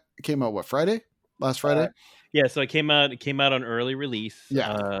came out Friday? Last Friday? Yeah, so it came out on early release.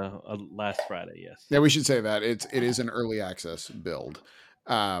 Yeah, last Friday. Yes. Yeah, we should say that it is an early access build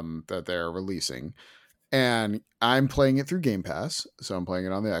that they're releasing, and I'm playing it through Game Pass, so I'm playing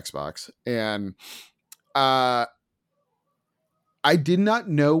it on the Xbox, and I did not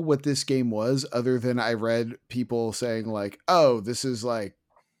know what this game was, other than I read people saying like, "Oh, this is like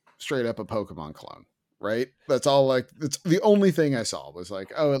straight up a Pokemon clone," right? That's all. Like, it's the only thing I saw was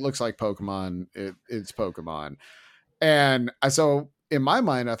like, "Oh, it looks like Pokemon. It's Pokemon," and so in my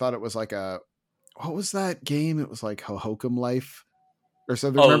mind, I thought it was like what was that game? It was like Hohokam Life or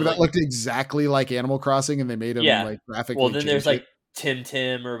something. Remember that looked exactly like Animal Crossing, and they made them like graphically. Well, then there's like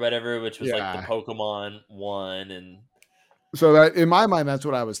Tim or whatever, which was like the Pokemon one, and so that in my mind, that's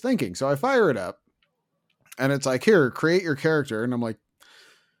what I was thinking. So I fire it up, and it's like, "Here, create your character," and I'm like,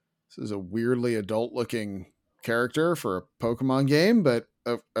 this is a weirdly adult-looking character for a Pokemon game, but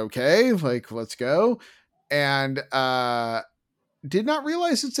okay, like, let's go. And did not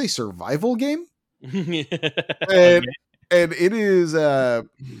realize it's a survival game. and it is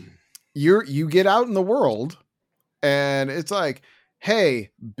you get out in the world, and it's like,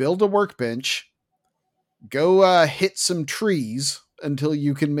 hey, build a workbench, go hit some trees until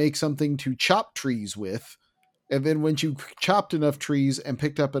you can make something to chop trees with. And then once you chopped enough trees and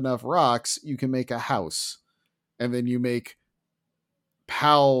picked up enough rocks, you can make a house. And then you make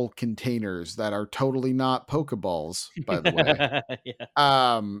PAL containers that are totally not Pokeballs, by the way.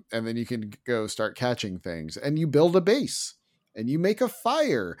 Yeah. And then you can go start catching things. And you build a base. And you make a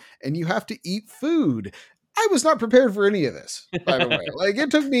fire. And you have to eat food. I was not prepared for any of this, by the way. Like,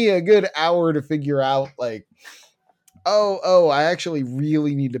 it took me a good hour to figure out, like, oh, I actually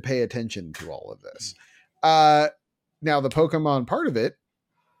really need to pay attention to all of this. Now the Pokemon part of it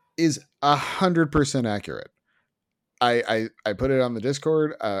is 100% accurate. I put it on the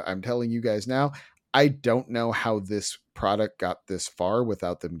Discord. I'm telling you guys now, I don't know how this product got this far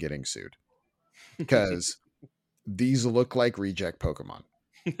without them getting sued, because these look like reject Pokemon,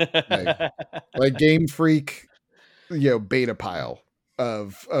 like Game Freak, beta pile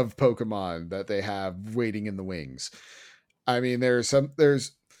of Pokemon that they have waiting in the wings. I mean, there's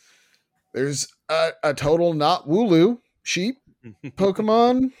a total not Wooloo sheep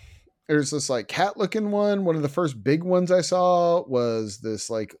Pokemon. There's this like cat looking one. One of the first big ones I saw was this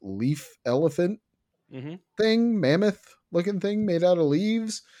like leaf elephant thing, mammoth looking thing made out of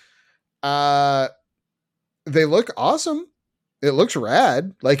leaves. They look awesome. It looks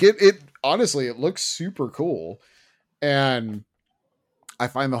rad. Like it honestly, it looks super cool. And I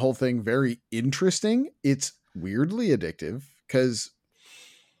find the whole thing very interesting. It's weirdly addictive because,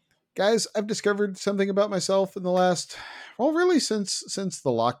 guys, I've discovered something about myself in the last, really since the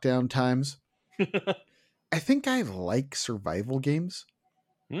lockdown times. I think I like survival games.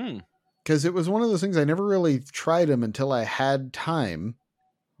 Because it was one of those things, I never really tried them until I had time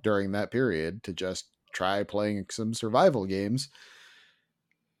during that period to just try playing some survival games.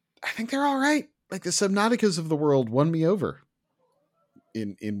 I think they're all right. Like the Subnauticas of the world won me over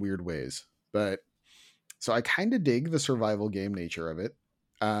in weird ways. But so I kind of dig the survival game nature of it.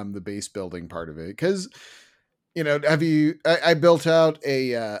 The base building part of it. Because, I built out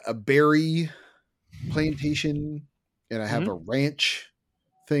a berry plantation, and I have a ranch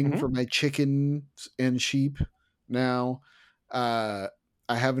thing for my chickens and sheep now. I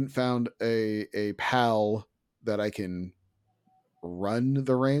haven't found a pal that I can runs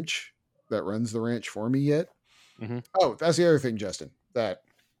the ranch for me yet. Oh, that's the other thing, Justin, that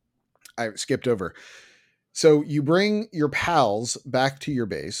I skipped over. So you bring your pals back to your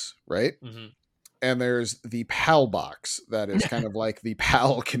base, right? And there's the PAL box that is kind of like the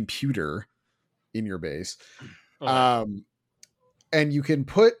PAL computer in your base. And you can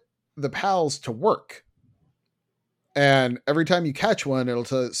put the pals to work. And every time you catch one,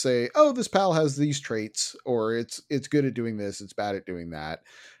 it'll say, "Oh, this pal has these traits," or "It's good at doing this, it's bad at doing that."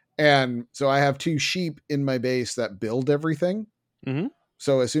 And so I have 2 sheep in my base that build everything. Mm-hmm.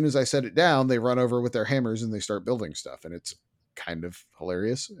 So as soon as I set it down, they run over with their hammers and they start building stuff, and it's kind of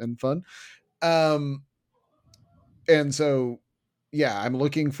hilarious and fun. And so yeah, I'm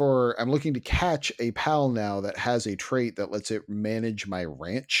looking to catch a pal now that has a trait that lets it manage my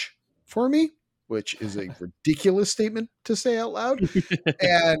ranch for me, which is a ridiculous statement to say out loud.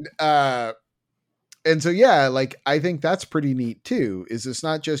 And so yeah, like I think that's pretty neat too. Is it's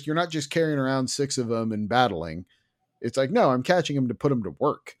not just you're not just carrying around 6 of them and battling. It's like, no, I'm catching them to put them to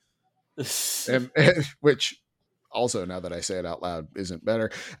work. and which also, now that I say it out loud, isn't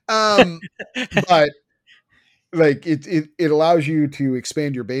better. But like it allows you to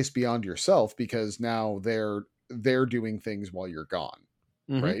expand your base beyond yourself, because now they're doing things while you're gone,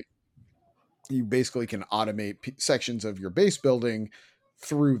 right? You basically can automate sections of your base building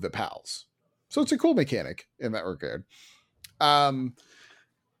through the pals. So it's a cool mechanic in that regard. I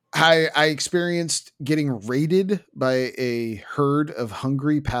experienced getting raided by a herd of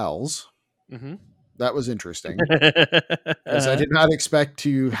hungry pals. That was interesting, because I did not expect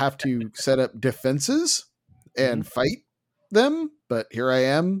to have to set up defenses and fight them, but here I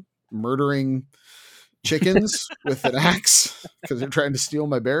am murdering chickens with an axe because they're trying to steal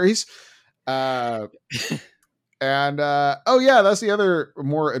my berries. Oh yeah, that's the other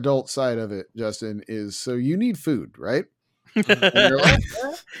more adult side of it, Justin, is so you need food, right? And you're like,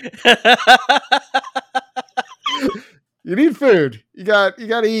 you need food. You got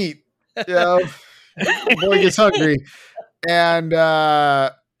to eat. You know, the boy gets hungry, and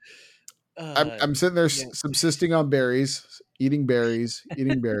I'm sitting there subsisting on berries, eating berries.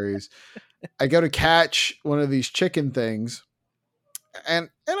 I go to catch one of these chicken things, and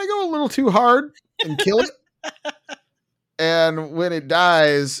I go a little too hard and kill it. And when it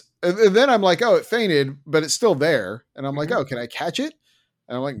dies, and then I'm like, oh, it fainted, but it's still there. And I'm like, oh, can I catch it?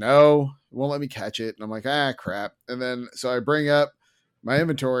 And I'm like, no, it won't let me catch it. And I'm like, crap. And then so I bring up my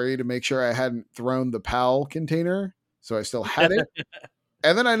inventory to make sure I hadn't thrown the PAL container, so I still had it.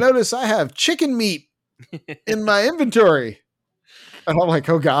 And then I notice I have chicken meat in my inventory. And I'm like,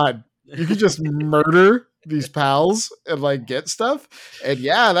 oh God, you could just murder these pals and like get stuff. And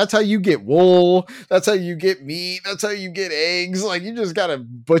yeah, that's how you get wool. That's how you get meat. That's how you get eggs. Like you just gotta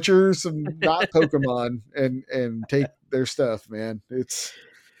butcher some not Pokemon and take their stuff, man. It's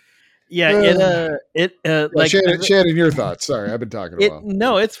like Shannon, your thoughts. Sorry, I've been talking a while.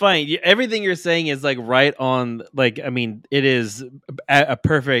 No, it's fine. Everything you're saying is like right on. Like, I mean, it is a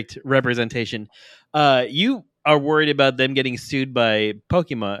perfect representation. You are worried about them getting sued by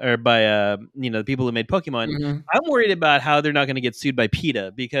Pokemon or by the people who made Pokemon. I'm worried about how they're not going to get sued by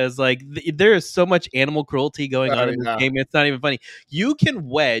PETA, because like there is so much animal cruelty going on in this game. It's not even funny. You can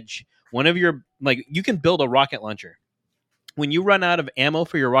wedge one of your you can build a rocket launcher. When you run out of ammo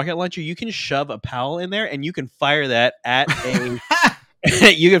for your rocket launcher, you can shove a PAL in there and you can fire that at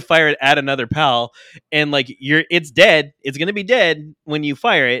you can fire it at another PAL, and like it's dead. It's gonna be dead when you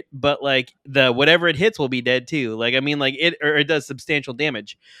fire it, but like the whatever it hits will be dead too. Like I mean, like it does substantial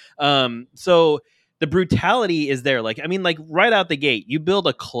damage. So the brutality is there. Like I mean, like right out the gate, you build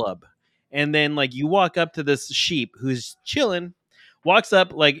a club, and then like you walk up to this sheep who's chilling. Walks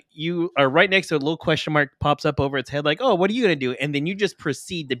up, like you are right next to a little question mark pops up over its head, like, oh, what are you gonna do? And then you just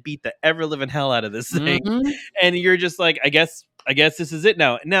proceed to beat the ever living hell out of this thing, and you're just like, I guess this is it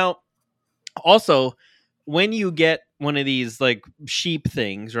now. Now, also, when you get one of these like sheep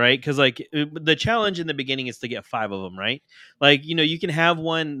things, right? Because like the challenge in the beginning is to get 5 of them, right? Like you can have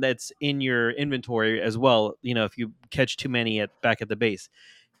one that's in your inventory as well. If you catch too many back at the base.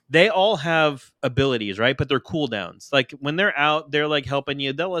 They all have abilities, right? But they're cooldowns. Like when they're out, they're like helping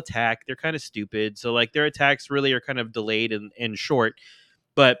you. They'll attack. They're kind of stupid. So like their attacks really are kind of delayed and short.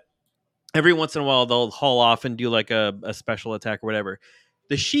 But every once in a while, they'll haul off and do like a special attack or whatever.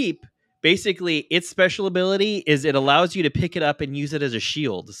 The sheep, basically, its special ability is it allows you to pick it up and use it as a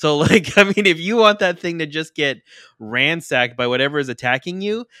shield. So like, I mean, if you want that thing to just get ransacked by whatever is attacking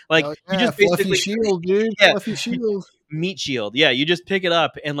you, like you just basically shield, dude. Fluffy shield. Meat shield. Yeah, you just pick it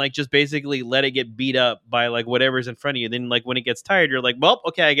up and like just basically let it get beat up by like whatever's in front of you. Then like when it gets tired, you're like, well,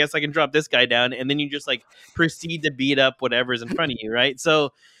 okay, I guess I can drop this guy down, and then you just like proceed to beat up whatever's in front of you, right?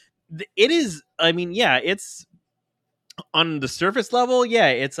 So it is, I mean, yeah, it's on the surface level, yeah,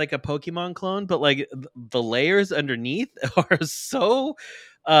 it's like a Pokemon clone, but like the layers underneath are so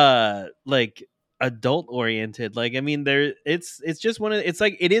like adult oriented. Like I mean, it's just it's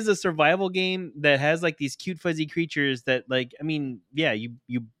like it is a survival game that has like these cute fuzzy creatures that like I mean, yeah, you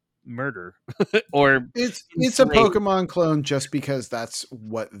murder or It's a enslave. Pokemon clone just because that's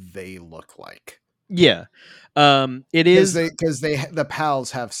what they look like. Yeah. It is Because the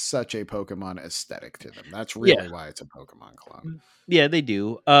pals have such a Pokemon aesthetic to them. That's yeah. really why it's a Pokemon clone. Yeah, they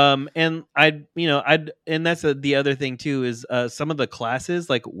do. And and that's the other thing too is some of the classes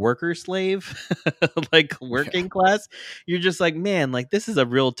like worker slave, like working class. You're just like, man, like this is a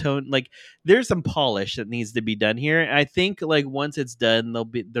real tone. Like there's some polish that needs to be done here. And I think like once it's done,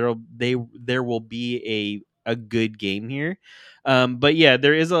 there will be a good game here. But yeah,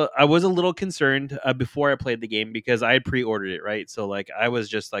 I was a little concerned before I played the game because I had pre-ordered it, right? So like I was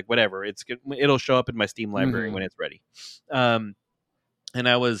just like, whatever, it'll show up in my Steam library when it's ready. And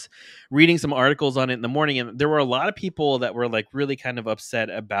I was reading some articles on it in the morning, and there were a lot of people that were like really kind of upset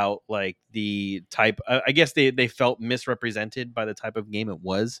about like the type. I guess they felt misrepresented by the type of game it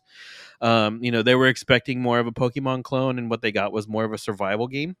was. They were expecting more of a Pokemon clone, and what they got was more of a survival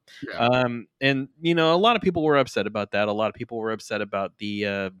game. Yeah. And a lot of people were upset about that. A lot of people were upset about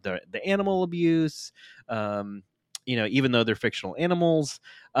the animal abuse. Even though they're fictional animals.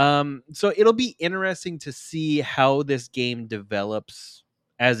 So it'll be interesting to see how this game develops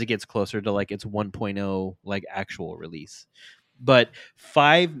as it gets closer to like its 1.0 like actual release. But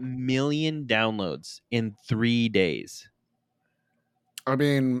 5 million downloads in 3 days. I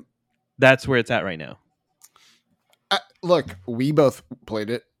mean, that's where it's at right now. Look, we both played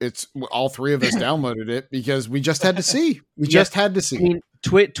it. It's all three of us downloaded it because we just had to see. I mean,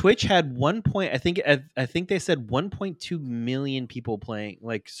 Twitch had I think they said 1.2 million people playing,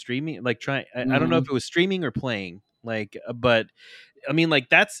 like streaming, like trying. I don't know if it was streaming or playing, like, but I mean, like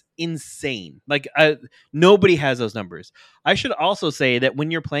that's insane. Like, nobody has those numbers. I should also say that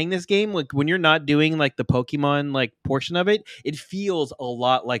when you're playing this game, like when you're not doing like the Pokemon like portion of it, it feels a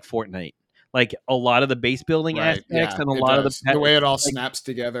lot like Fortnite. Like a lot of the base building aspects and a lot of the way it all snaps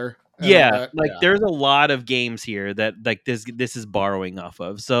together. Yeah, like there's a lot of games here that like this is borrowing off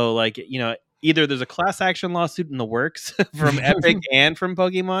of. So like, either there's a class action lawsuit in the works from Epic and from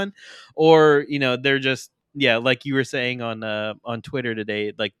Pokemon, or they're just like you were saying on Twitter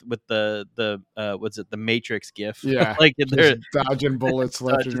today, like with the what's it, the Matrix gif? Yeah, like they're dodging bullets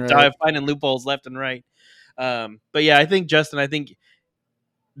left and right, finding loopholes left and right. But yeah, I think Justin,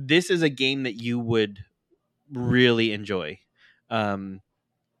 this is a game that you would really enjoy.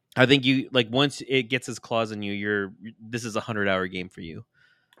 I think you like once it gets its claws in you, this is a 100-hour game for you.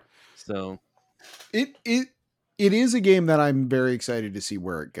 So it is a game that I'm very excited to see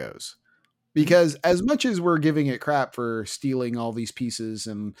where it goes, because as much as we're giving it crap for stealing all these pieces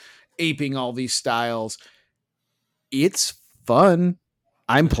and aping all these styles, it's fun.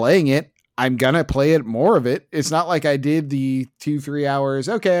 I'm playing it. I'm gonna play it more of it. It's not like I did the 2-3 hours.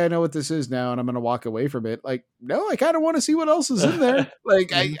 Okay, I know what this is now, and I'm gonna walk away from it. Like, no, I kind of want to see what else is in there.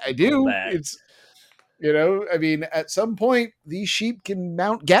 Like, I do. It's I mean, at some point, these sheep can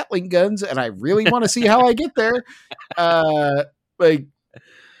mount Gatling guns, and I really want to see how I get there. Like,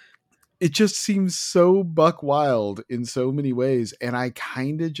 it just seems so buck wild in so many ways, and I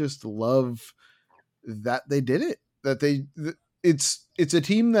kind of just love that they did it. It's a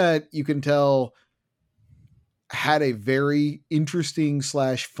team that you can tell had a very interesting /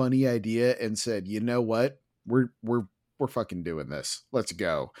 funny idea and said, you know what, we're fucking doing this. Let's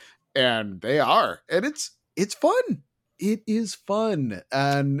go. And they are, and it's fun. It is fun.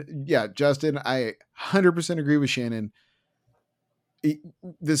 And yeah, Justin, I 100% agree with Shannon.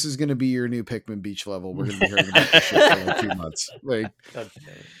 This is going to be your new Pikmin Beach level. We're going to be hearing about this shit for like 2 months. Like,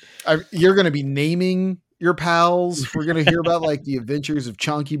 you're going to be naming your pals. We're going to hear about like the adventures of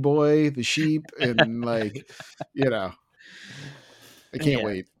Chonky Boy, the sheep, and like, I can't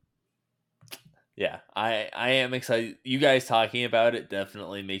wait. Yeah, I am excited. You guys talking about it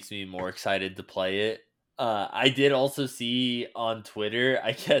definitely makes me more excited to play it. I did also see on Twitter,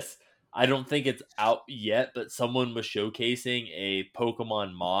 I guess, I don't think it's out yet, but someone was showcasing a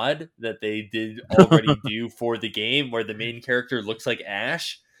Pokemon mod that they did already do for the game where the main character looks like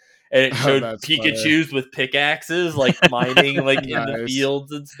Ash. And it showed Pikachus with pickaxes, like mining, like in the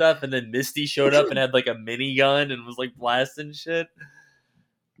fields and stuff. And then Misty showed up and had like a minigun and was like blasting shit.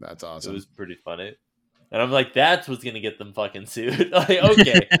 That's awesome. It was pretty funny. And I'm like, that's what's gonna get them fucking sued. Like,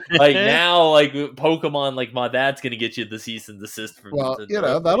 okay, like now, like Pokemon, like mod, that's gonna get you the cease and desist from. Well,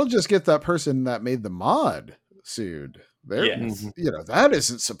 that'll just get that person that made the mod sued. That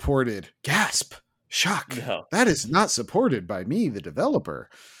isn't supported. Gasp. Shock. No. That is not supported by me, the developer.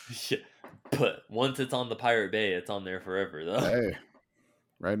 Yeah. But once it's on the Pirate Bay, it's on there forever, though. Hey,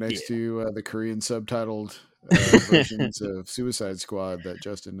 right next to the Korean subtitled versions of Suicide Squad that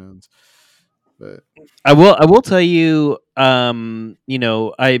Justin owns. But I will tell you, I'm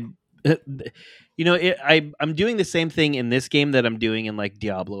doing the same thing in this game that I'm doing in like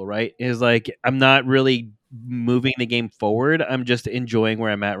Diablo, right? Is like I'm not really moving the game forward. I'm just enjoying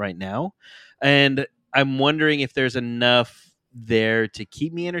where I'm at right now. And I'm wondering if there's enough there to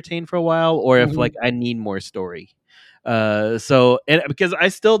keep me entertained for a while, or if like I need more story. And because I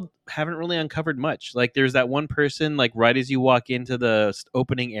still haven't really uncovered much. Like there's that one person like right as you walk into the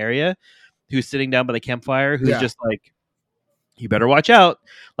opening area who's sitting down by the campfire who's just like, you better watch out.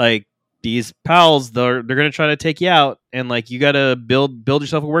 Like these pals, they're gonna try to take you out, and like you gotta build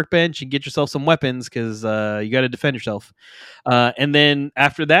yourself a workbench and get yourself some weapons because you gotta defend yourself. And then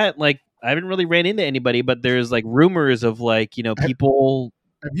after that, like I haven't really ran into anybody, but there's like rumors of like people.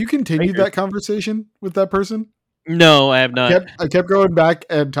 have you continued that conversation with that person? No, I have not. I kept going back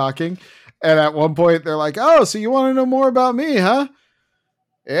and talking, and at one point they're like, "Oh, so you want to know more about me, huh?"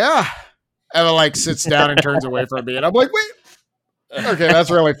 Yeah, and it like sits down and turns away from me, and I'm like, "Wait, okay, that's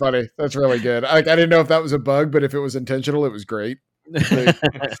really funny. That's really good." I didn't know if that was a bug, but if it was intentional, it was great. Like,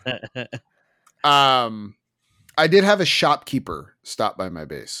 I did have a shopkeeper stop by my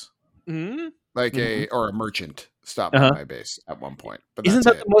base, like a merchant stop by my base at one point. But isn't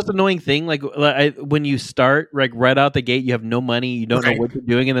that the most annoying thing? Like when you start, like right out the gate, you have no money, you don't know what you're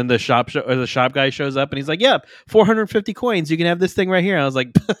doing, and then the shop guy shows up and he's like, "Yeah, 450 coins. You can have this thing right here." I was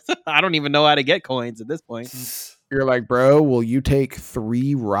like, "I don't even know how to get coins at this point." You're like, "Bro, will you take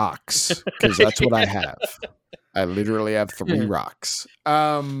 3 rocks? Because that's what I have. I literally have 3 rocks."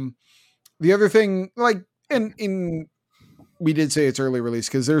 The other thing, like, in we did say it's early release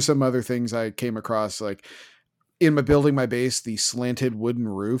because there's some other things I came across, like in building my base, the slanted wooden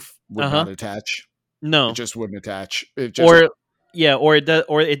roof would not attach. No, it just wouldn't attach. It just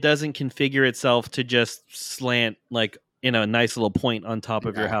it doesn't configure itself to just slant like in a nice little point on top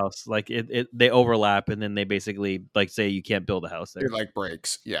of your house. Like they overlap, and then they basically like say you can't build a house there. It like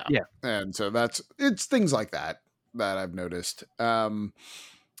breaks. Yeah. And so it's things like that I've noticed.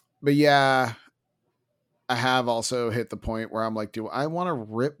 But yeah, I have also hit the point where I'm like, do I want to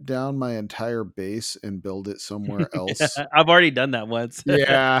rip down my entire base and build it somewhere else? I've already done that once.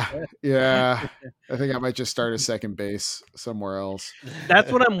 Yeah. I think I might just start a second base somewhere else. That's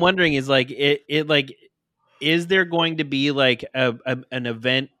what I'm wondering is like, is there going to be like an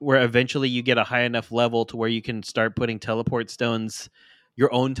event where eventually you get a high enough level to where you can start putting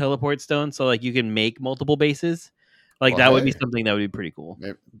your own teleport stones, so like you can make multiple bases? Like that would be something that would be pretty cool.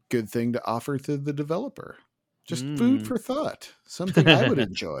 Good thing to offer to the developer. Just food for thought. Something I would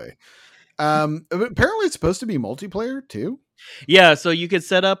enjoy. Apparently it's supposed to be multiplayer too. Yeah, so you could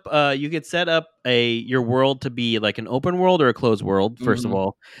set up your world to be like an open world or a closed world, first of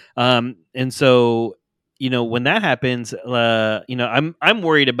all. And so when that happens, I'm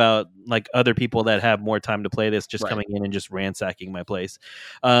worried about like other people that have more time to play this just coming in and just ransacking my place.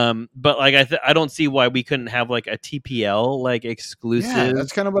 But like I don't see why we couldn't have like a TPL like exclusive. Yeah,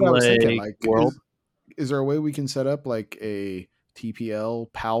 that's kind of what I was thinking. Like, world. Is there a way we can set up like a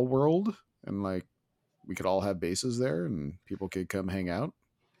TPL Palworld and like we could all have bases there and people could come hang out?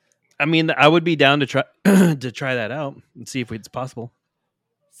 I mean, I would be down to try to try that out and see if it's possible.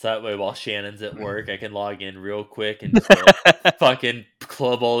 So that way, while Shannon's at work, I can log in real quick and just fucking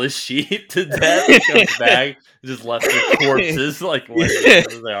club all his sheep to death. And comes back, just left their corpses like where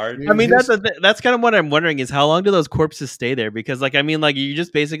they are. I mean, that's kind of what I'm wondering is how long do those corpses stay there? Because like I mean, like you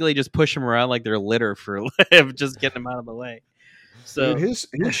just basically just push them around like they're litter for just getting them out of the way. So dude, his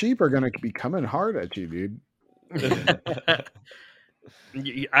sheep are gonna be coming hard at you, dude.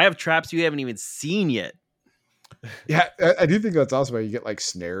 I have traps you haven't even seen yet. Yeah, I do think that's awesome. You get like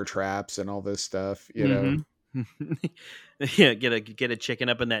snare traps and all this stuff, you know. Yeah, get a chicken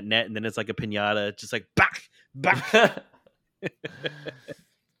up in that net, and then it's like a piñata, just like back.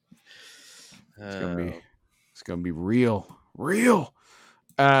 It's gonna be real.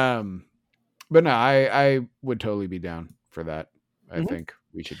 But no, I would totally be down for that. I think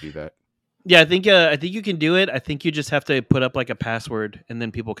we should do that. Yeah, I think you can do it. I think you just have to put up like a password, and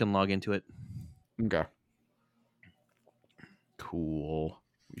then people can log into it. Okay. Cool.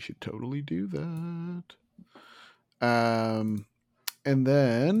 We should totally do that. And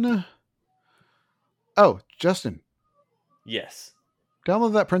then Justin. Yes.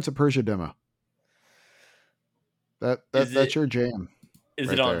 Download that Prince of Persia demo. That's your jam. Is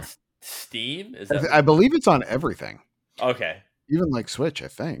right it on there. Steam? I believe it's on everything. Okay. Even like Switch, I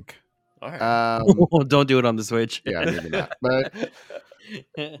think. All right. Don't do it on the Switch. Yeah, maybe not.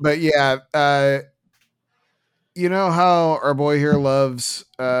 But yeah, you know how our boy here loves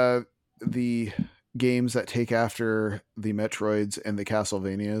the games that take after the Metroids and the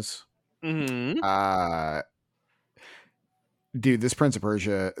Castlevanias? Mm-hmm. Dude, this Prince of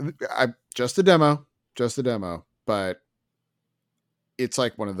Persia, just a demo, but it's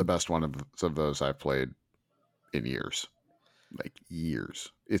like one of the best ones of those I've played in years, like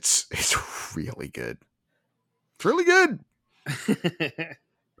years. It's really good. It's really good.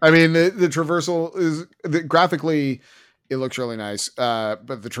 I mean, the traversal is graphically, it looks really nice, but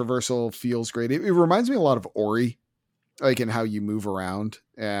the traversal feels great. It reminds me a lot of Ori, like in how you move around,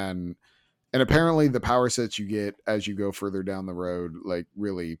 and apparently the power sets you get as you go further down the road, like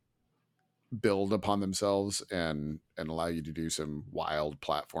really build upon themselves and allow you to do some wild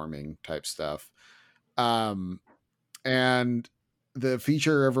platforming type stuff. And the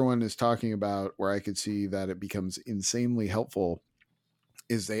feature everyone is talking about, where I could see that it becomes insanely helpful,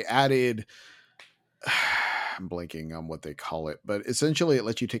 is they added. I'm blanking on what they call it, but essentially it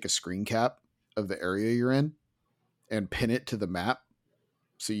lets you take a screen cap of the area you're in and pin it to the map,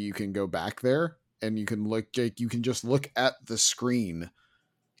 so you can go back there and you can look, Jake. You can just look at the screen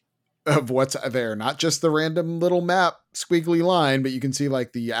of what's there, not just the random little map squiggly line, but you can see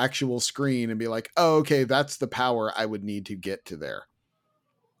like the actual screen and be like, oh, okay, that's the power I would need to get to there.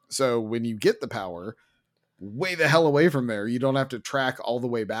 So when you get the power way the hell away from there, you don't have to track all the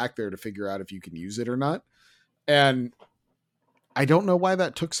way back there to figure out if you can use it or not. And I don't know why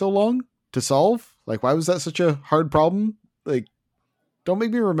that took so long to solve. Like, why was that such a hard problem? Like, don't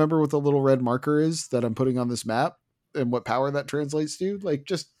make me remember what the little red marker is that I'm putting on this map and what power that translates to. Like,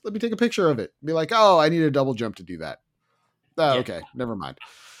 just let me take a picture of it. Be like, oh, I need a double jump to do that. Oh, Yeah. okay. Never mind.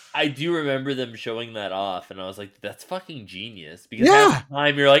 I do remember them showing that off, and I was like, that's fucking genius. Because half the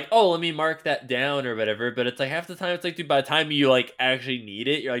time you're like, oh, let me mark that down or whatever. But it's like half the time it's like, dude, by the time you like actually need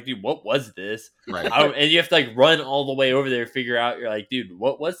it, you're like, dude, what was this? Right. And you have to like run all the way over there to figure out, you're like, dude,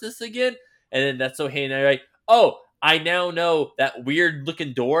 what was this again? And then that's so handy. You're like, oh, I now know that weird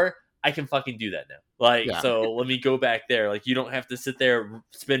looking door. I can fucking do that now. Like, Yeah. so let me go back there. Like, you don't have to sit there,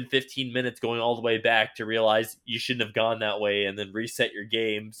 spend 15 minutes going all the way back to realize you shouldn't have gone that way, and then reset your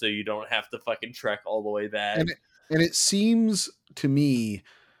game so you don't have to fucking trek all the way back. And it seems to me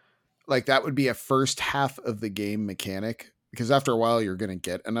like that would be a first half of the game mechanic, because after a while you're going to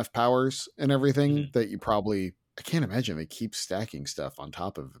get enough powers and everything that you probably, I can't imagine they keep stacking stuff on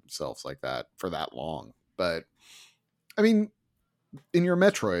top of themselves like that for that long. But I mean, in your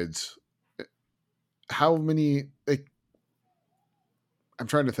Metroids, how many, like, I'm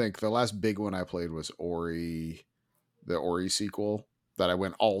trying to think. The last big one I played was Ori, the Ori sequel that I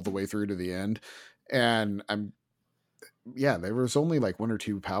went all the way through to the end. And there was only like one or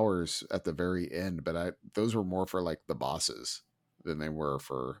two powers at the very end, but those were more for like the bosses than they were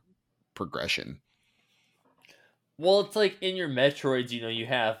for progression. Well, it's like in your Metroids, you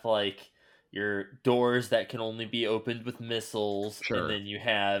have like your doors that can only be opened with missiles, Sure. and then you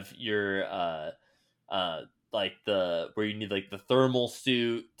have your like where you need like the thermal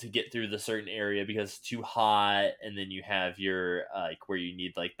suit to get through the certain area because it's too hot, and then you have your like where you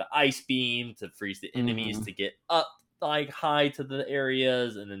need like the ice beam to freeze the enemies to get up like high to the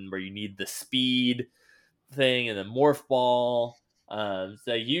areas, and then where you need the speed thing and the morph ball.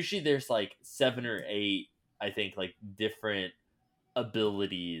 So usually there's like 7 or 8, I think, like different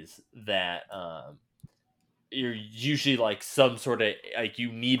abilities that you're usually like some sort of like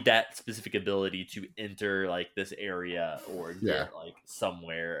you need that specific ability to enter like this area or get like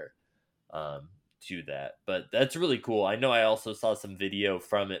somewhere to that. But that's really cool. I know I also saw some video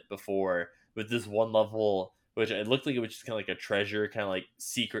from it before with this one level, which it looked like it was just kind of like a treasure, kind of like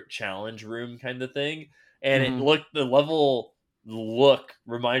secret challenge room kind of thing. And the level look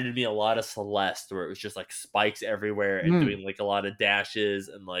reminded me a lot of Celeste, where it was just like spikes everywhere and doing like a lot of dashes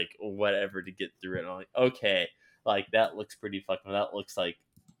and like whatever to get through it. And I'm like, okay, like that looks pretty fucking, that looks like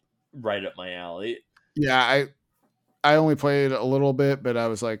right up my alley. Yeah, I only played a little bit, but I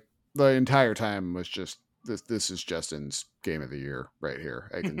was like, the entire time was just this is Justin's game of the year right here.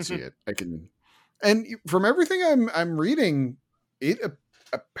 I can see it. And from everything I'm reading, it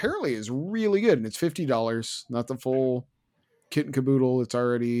apparently is really good, and it's $50, not the full kit and caboodle. It's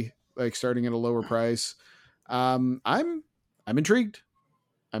already like starting at a lower price. I'm intrigued.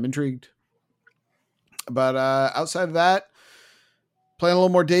 But outside of that, playing a little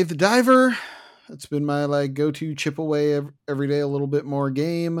more Dave the Diver. It's been my like go-to chip away every day a little bit more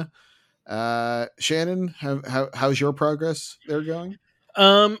game. Shannon, how's your progress there going?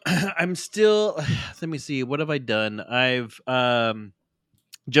 I'm still, let me see, what have I done? I've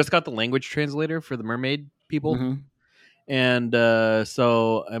just got the language translator for the mermaid people. And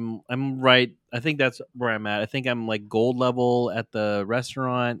so I'm right, I think that's where I'm at. I think I'm like gold level at the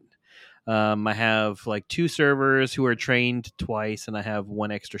restaurant. I have like 2 servers who are trained twice, and I have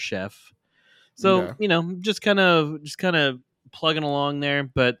 1 extra chef. So Okay. just kind of plugging along there.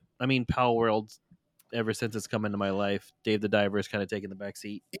 But I mean, Palworld, ever since it's come into my life, Dave the Diver has kind of taken the back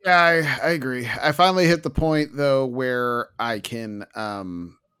seat. Yeah, I agree. I finally hit the point though where I can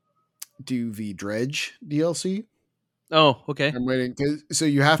do the Dredge DLC. Oh, okay. I'm waiting. So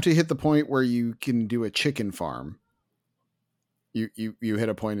you have to hit the point where you can do a chicken farm. You hit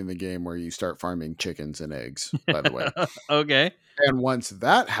a point in the game where you start farming chickens and eggs, by the way. Okay. And once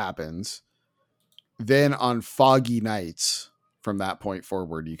that happens, then on foggy nights from that point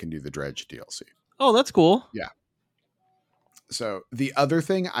forward, you can do the Dredge DLC. Oh, that's cool. Yeah. So the other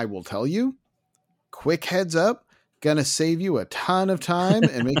thing I will tell you, quick heads up, gonna save you a ton of time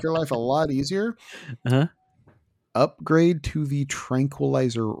and make your life a lot easier. Uh-huh. Upgrade to the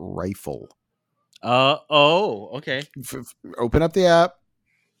tranquilizer rifle. Okay. Open up the app,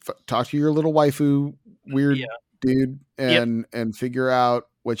 talk to your little waifu weird Yeah. dude, and figure out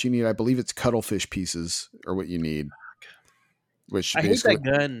what you need. I believe it's cuttlefish pieces or what you need. Which I hate basically,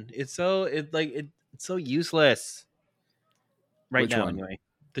 that gun. It's so useless. Right Which now, one? anyway.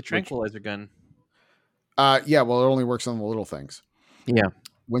 The tranquilizer gun. yeah, well, it only works on the little things. Yeah.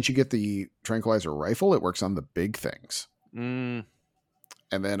 Once you get the tranquilizer rifle, it works on the big things. Mm.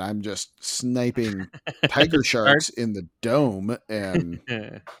 And then I'm just sniping tiger sharks in the dome and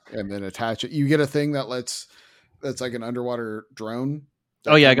then attach it. You get a thing that's like an underwater drone.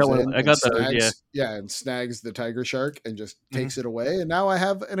 Oh yeah, I got one. I got those. Yeah. Yeah, and snags the tiger shark and just takes it away. And now I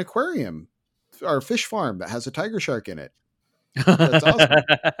have an aquarium or fish farm that has a tiger shark in it. That's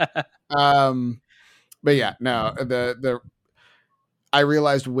awesome. But yeah, no, I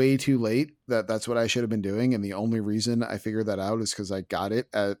realized way too late that that's what I should have been doing, and the only reason I figured that out is because I got it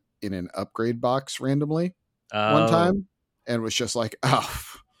in an upgrade box randomly one time, and was just like, oh,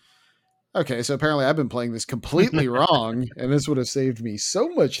 okay. So apparently I've been playing this completely wrong, and this would have saved me so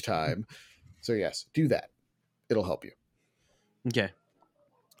much time. So yes, do that; it'll help you. Okay,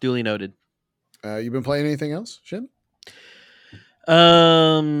 duly noted. You've been playing anything else, Shin?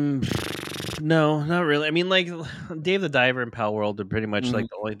 No, not really. I mean, like Dave the Diver and Palworld are pretty much like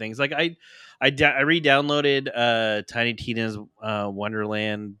the only things. Like I re-downloaded Tiny Tina's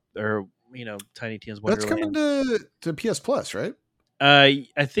Wonderland, or Tiny Tina's Wonderland. That's coming to PS Plus, right? I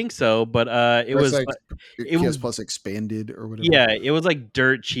think so, but it was like it PS was Plus expanded or whatever. Yeah, it was like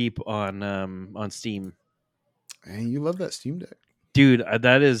dirt cheap on Steam. And you love that Steam Deck, dude.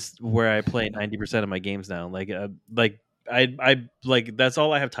 That is where I play 90% of my games now. I like that's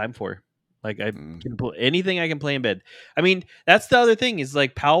all I have time for. Like I can play anything I can play in bed. I mean, that's the other thing is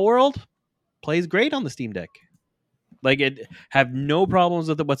like Palworld plays great on the Steam Deck. Like it have no problems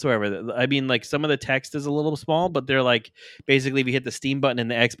with it whatsoever. I mean, like some of the text is a little small, but they're like basically if you hit the Steam button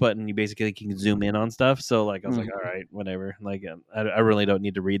and the X button, you basically can zoom in on stuff. So like I was like, all right, whatever. Like I really don't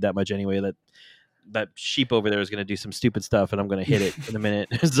need to read that much anyway. That sheep over there is going to do some stupid stuff, and I'm going to hit it in a minute.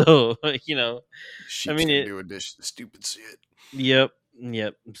 So Sheep's I mean, do a dish of stupid shit. Yep.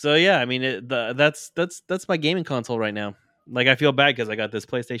 So yeah, I mean, that's my gaming console right now. Like I feel bad because I got this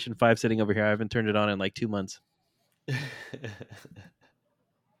PlayStation 5 sitting over here. I haven't turned it on in like 2 months.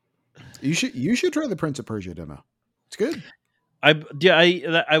 You should try the Prince of Persia demo. It's good.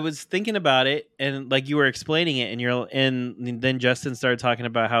 I was thinking about it, and like you were explaining it, and then Justin started talking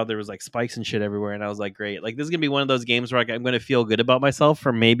about how there was like spikes and shit everywhere, and I was like, great, like this is gonna be one of those games where I'm gonna feel good about myself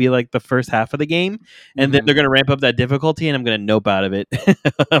for maybe like the first half of the game, and then they're gonna ramp up that difficulty, and I'm gonna nope out of it.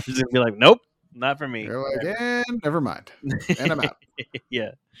 I'm just gonna be like, nope, not for me. You're like, and never mind, and I'm out.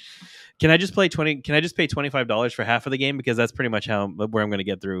 Yeah. Can I just pay $25 for half of the game, because that's pretty much where I'm gonna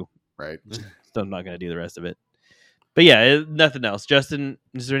get through. Right. So I'm not gonna do the rest of it. But yeah, nothing else. Justin,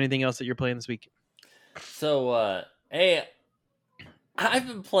 is there anything else that you're playing this week? So, hey, I've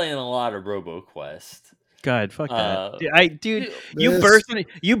been playing a lot of RoboQuest. God, fuck that. Dude, you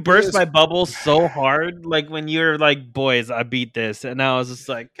burst my bubble so hard. Like when you're like, boys, I beat this. And I was just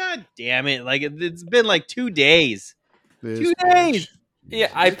like, God damn it. Like it's been like 2 days. 2 days. Yeah,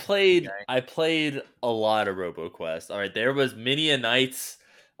 I played a lot of RoboQuest. All right, there was many a nights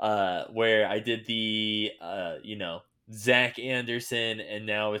where I did the Zach Anderson, and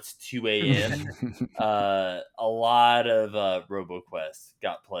now it's 2 a.m. A lot of RoboQuest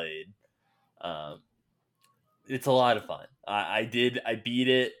got played. It's a lot of fun. I beat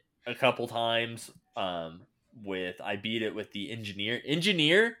it a couple times. I beat it with the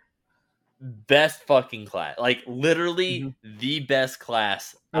engineer. Best fucking class, like literally the best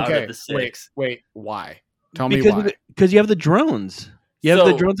class out of the 6. Wait, why? Tell me why. Because you have the drones. You have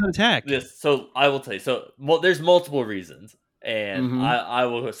the drones on attack. So I will tell you. So there's multiple reasons. And I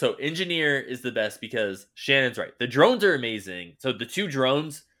will. So engineer is the best because Shannon's right. The drones are amazing. So the 2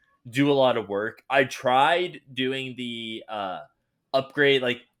 drones do a lot of work. I tried doing the upgrade,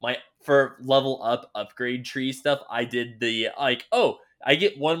 like for level up upgrade tree stuff. I did the I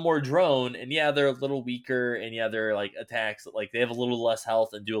get 1 more drone, and yeah, they're a little weaker, and yeah, they're like attacks, like they have a little less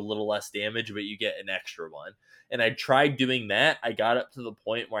health and do a little less damage, but you get an extra one. And I tried doing that. I got up to the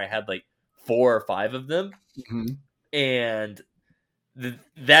point where I had like 4 or 5 of them. And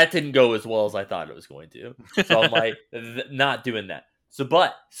that didn't go as well as I thought it was going to. So I'm like, not doing that.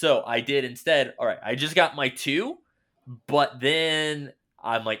 So I did instead. All right, I just got my 2, but then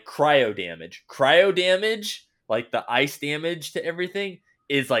I'm like cryo damage. Cryo damage, like the ice damage to everything,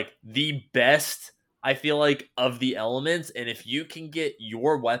 is like the best, I feel like, of the elements. And if you can get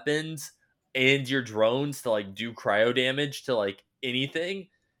your weapons and your drones to like do cryo damage to like anything,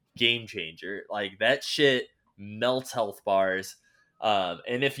 game changer. Like that shit melts health bars.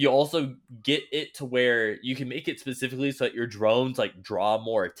 And if you also get it to where you can make it specifically so that your drones like draw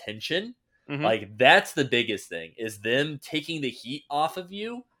more attention, like that's the biggest thing, is them taking the heat off of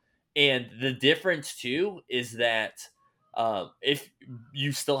you. And the difference too is that if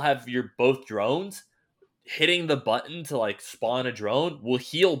you still have your both drones, hitting the button to like spawn a drone will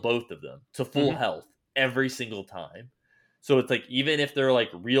heal both of them to full health every single time. So it's like, even if they're like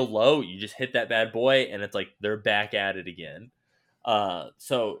real low, you just hit that bad boy and it's like they're back at it again.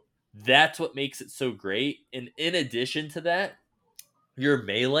 So that's what makes it so great. And in addition to that, your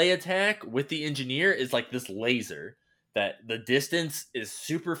melee attack with the engineer is like this laser that the distance is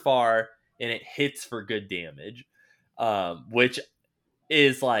super far and it hits for good damage. Which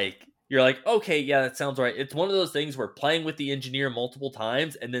is like, you're like, okay, yeah, that sounds right. It's one of those things where playing with the engineer multiple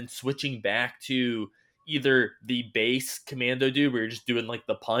times and then switching back to either the base commando dude where you're just doing like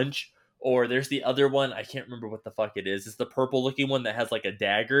the punch, or there's the other one, I can't remember what the fuck it is. It's the purple looking one that has like a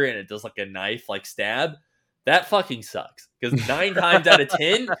dagger and it does like a knife, like stab. That fucking sucks. Because 9 times out of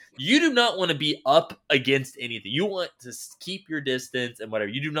 10, you do not want to be up against anything. You want to keep your distance and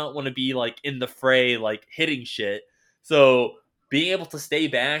whatever. You do not want to be like in the fray, like hitting shit. So being able to stay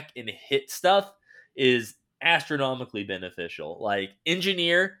back and hit stuff is astronomically beneficial. Like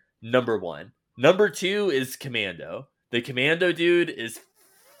engineer, number 1. Number 2 is commando. The commando dude is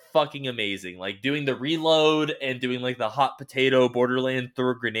fucking amazing. Like doing the reload and doing like the hot potato Borderland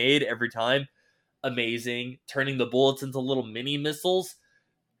throw a grenade every time, amazing. Turning the bullets into little mini missiles,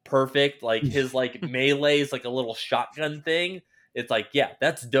 perfect. Like his like melee is like a little shotgun thing. It's like, yeah,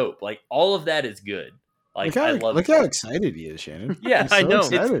 that's dope. Like all of that is good. Like I love. Look how excited he is, Shannon. Yeah, so I know.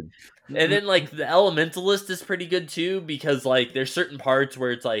 Excited. And then like the elementalist is pretty good too, because like there's certain parts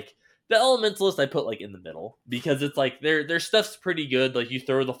where it's like the elementalist I put like in the middle, because it's like their stuff's pretty good. Like you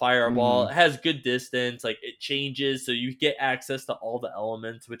throw the fireball, it has good distance, like it changes, so you get access to all the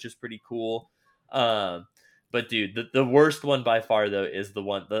elements, which is pretty cool. But dude, the worst one by far though is the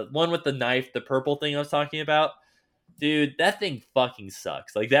one with the knife, the purple thing I was talking about. Dude, that thing fucking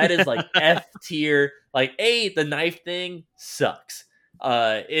sucks. Like that is like F tier. Like the knife thing sucks.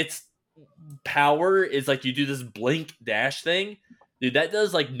 Its power is like you do this blink dash thing. Dude, that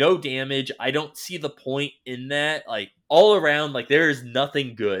does like no damage. I don't see the point in that. Like all around, like there is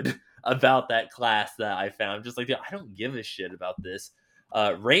nothing good about that class that I found. Just like, dude, I don't give a shit about this.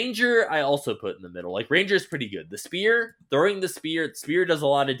 Ranger, I also put in the middle. Like Ranger is pretty good. The spear, throwing the spear does a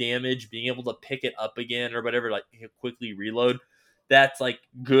lot of damage. Being able to pick it up again or whatever, like quickly reload, that's like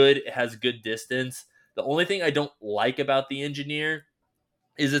good. It has good distance. The only thing I don't like about the engineer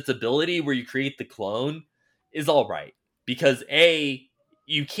is its ability where you create the clone is all right, because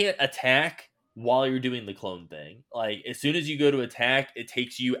you can't attack while you're doing the clone thing. Like as soon as you go to attack, it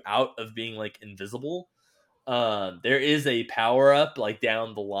takes you out of being like invisible. There is a power up like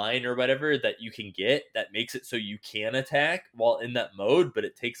down the line or whatever that you can get that makes it so you can attack while in that mode, but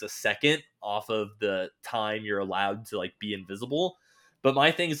it takes a second off of the time you're allowed to like be invisible. But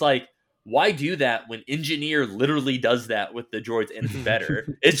my thing is like, why do that when engineer literally does that with the droids and it's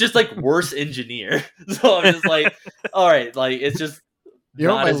better? It's just like worse engineer. So I'm just like, all right, like it's just. You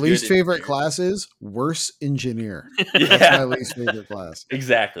know what my least favorite class is? Worse engineer. Yeah. That's my least favorite class.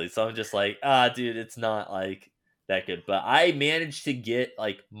 Exactly. So I'm just like, dude, it's not like that good. But I managed to get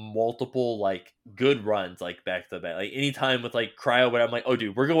like multiple like good runs like back to back. Like anytime with like cryo, where I'm like, oh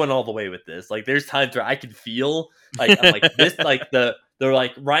dude, we're going all the way with this. Like there's times where I can feel like I'm like this, like they're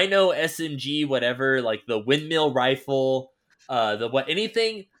like Rhino SMG, whatever, like the windmill rifle,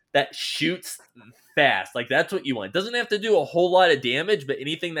 anything that shoots fast, like that's what you want. It doesn't have to do a whole lot of damage, but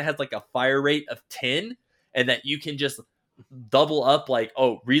anything that has like a fire rate of 10 and that you can just double up, like,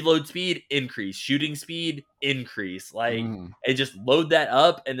 oh, reload speed, increase, shooting speed, increase, like, and just load that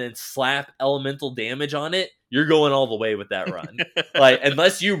up and then slap elemental damage on it, you're going all the way with that run. Like,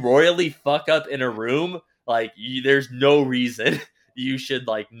 unless you royally fuck up in a room, like, there's no reason you should,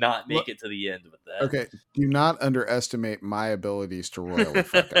 like, not make it to the end with that. Okay, do not underestimate my abilities to royally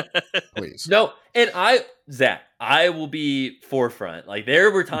fuck up, please. No, and Zach, I will be forefront. Like, there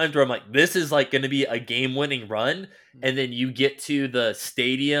were times where I'm like, this is like going to be a game-winning run, and then you get to the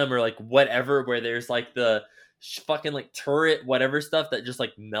stadium or like whatever where there's like the fucking like turret whatever stuff that just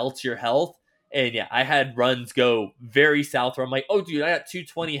like melts your health. And yeah, I had runs go very south where I'm like, oh dude, I got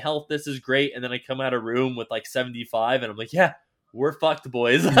 220 health, this is great, and then I come out of room with like 75, and I'm like, yeah, we're fucked,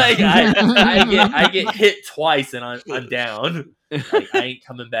 boys. Like, I get hit twice and I'm down. Like, I ain't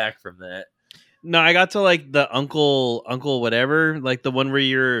coming back from that. No, I got to like the uncle whatever, like the one where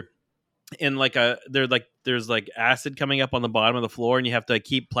you're in like there's like acid coming up on the bottom of the floor, and you have to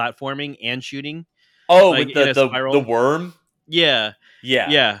keep platforming and shooting. Oh, like, with the worm. Yeah.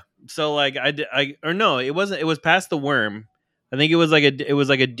 So like it wasn't. It was past the worm. I think it was like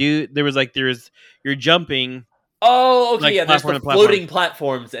a dude. You're jumping. Oh, okay, like, yeah. There's the floating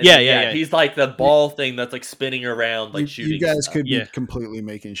platforms. And yeah. He's like the ball thing that's like spinning around, like shooting. You guys stuff. could be completely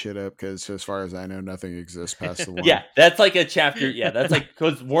making shit up because, as far as I know, nothing exists past the worm. Yeah, that's like a chapter. Yeah, that's like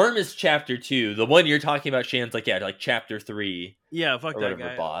because worm is chapter 2. The one you're talking about, Shannon's like like chapter 3. Yeah, fuck that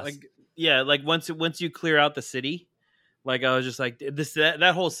guy. Boss. Like once you clear out the city. Like, I was just like,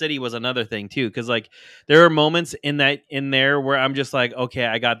 that whole city was another thing too, because like there are moments in there where I'm just like, okay,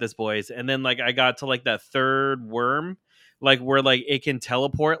 I got this, boys. And then like I got to like that third worm, like where like it can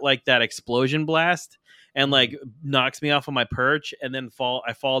teleport like that explosion blast and like knocks me off of my perch, and then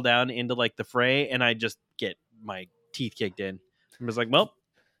I fall down into like the fray, and I just get my teeth kicked in. I'm just like, well,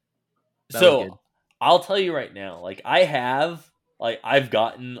 so I'll tell you right now, like I've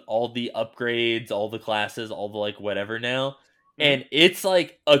gotten all the upgrades, all the classes, all the like whatever now. And it's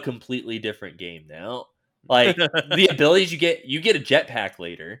like a completely different game now. Like the abilities you get a jetpack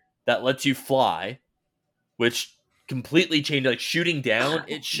later that lets you fly, which completely changed, like shooting down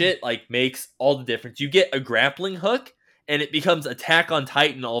it shit like makes all the difference. You get a grappling hook and it becomes Attack on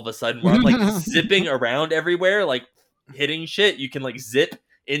Titan all of a sudden, where I'm like zipping around everywhere, like hitting shit. You can like zip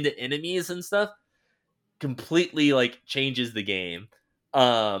into enemies and stuff. Completely like changes the game.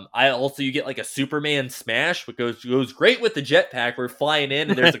 You get like a Superman smash, which goes great with the jetpack. We're flying in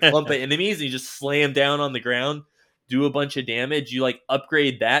and there's a clump of enemies and you just slam down on the ground, do a bunch of damage. You like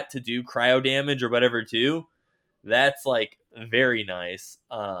upgrade that to do cryo damage or whatever too. That's like very nice.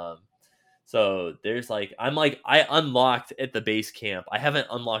 So there's like I unlocked at the base camp. I haven't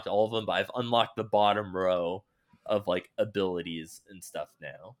unlocked all of them, but I've unlocked the bottom row of like abilities and stuff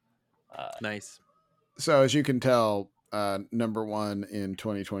now. Nice. So as you can tell, number 1 in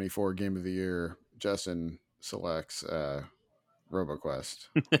 2024 Game of the Year, Justin selects RoboQuest.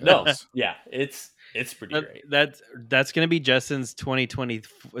 No, yeah, it's pretty great. That's going to be Justin's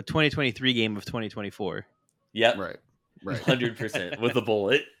 2023 game of 2024. Yep. Right. 100% with a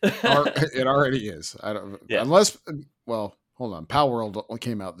bullet. It already is. I don't. Yeah. Unless, well, hold on. Palworld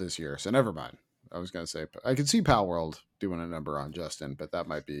came out this year, so never mind. I was going to say I could see Palworld doing a number on Justin, but that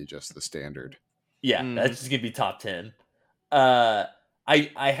might be just the standard. Yeah, that's just gonna be top 10. I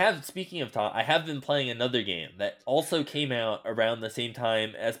have, speaking of top, I have been playing another game that also came out around the same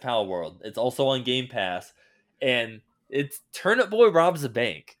time as Palworld. It's also on Game Pass, and it's Turnip Boy Robs a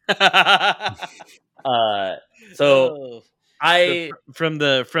Bank. From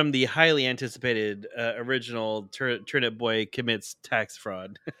the highly anticipated original Turnip Boy commits tax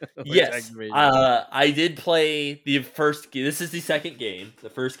fraud. Yes, I did play the first. This is the second game.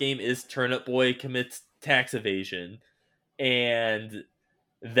 The first game is Turnip Boy commits tax evasion, and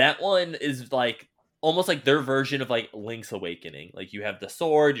that one is like almost like their version of like Link's Awakening. Like you have the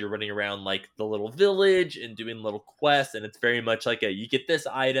sword, you're running around like the little village and doing little quests, and it's very much like you get this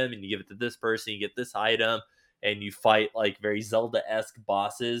item and you give it to this person, you get this item. And you fight like very Zelda-esque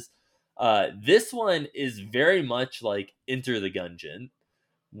bosses. This one is very much like Enter the Gungeon,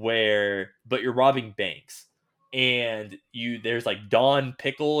 but you're robbing banks. And there's like Don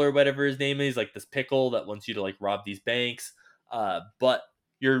Pickle or whatever his name is, like this pickle that wants you to like rob these banks. But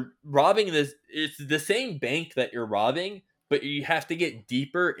you're robbing it's the same bank that you're robbing, but you have to get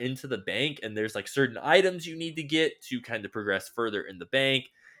deeper into the bank. And there's like certain items you need to get to kind of progress further in the bank.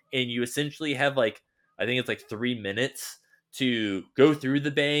 And you essentially have like, I think it's like 3 minutes to go through the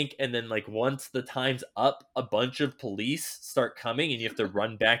bank. And then like once the time's up, a bunch of police start coming and you have to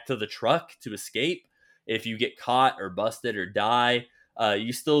run back to the truck to escape. If you get caught or busted or die,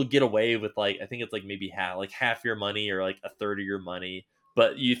 you still get away with like, I think it's like maybe half your money or like a third of your money.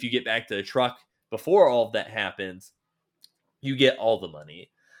 But if you get back to the truck before all of that happens, you get all the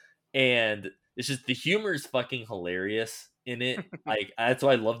money. And it's just, the humor is fucking hilarious in it. Like, that's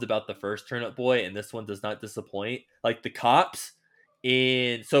what I loved about the first Turnip Boy, and this one does not disappoint. Like, the cops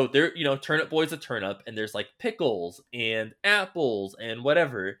so they're, Turnip Boy's a turnip, and there's like pickles and apples and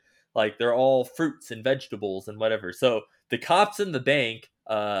whatever. Like, they're all fruits and vegetables and whatever. So the cops in the bank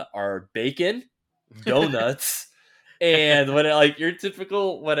are bacon, donuts, and what, like, your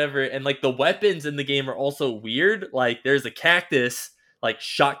typical whatever. And like, the weapons in the game are also weird. Like, there's a cactus like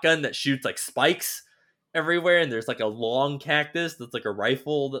shotgun that shoots like spikes everywhere, and there's like a long cactus that's like a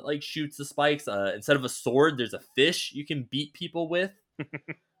rifle that like shoots the spikes. Instead of a sword, there's a fish you can beat people with.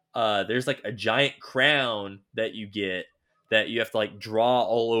 There's like a giant crown that you get that you have to like draw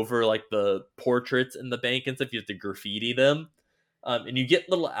all over like the portraits in the bank and stuff. You have to graffiti them. And you get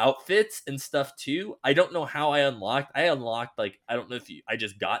little outfits and stuff too. I don't know how I unlocked like, I don't know if I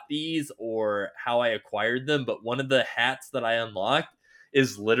just got these or how I acquired them, but one of the hats that I unlocked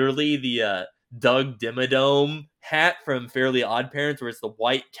is literally the Doug Dimmadome hat from Fairly Odd Parents, where it's the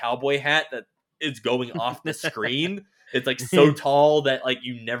white cowboy hat that is going off the screen. It's like so tall that like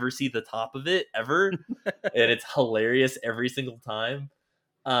you never see the top of it ever, and it's hilarious every single time.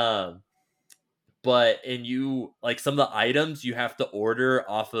 But you like, some of the items you have to order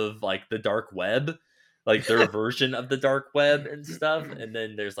off of like the dark web, like their version of the dark web and stuff. And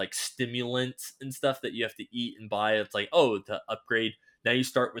then there's like stimulants and stuff that you have to eat and buy. It's like, oh, to upgrade, now you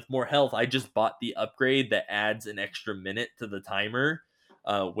start with more health. I just bought the upgrade that adds an extra minute to the timer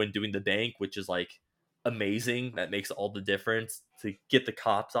when doing the bank, which is like amazing. That makes all the difference to get the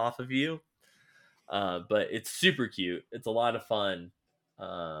cops off of you. But it's super cute. It's a lot of fun.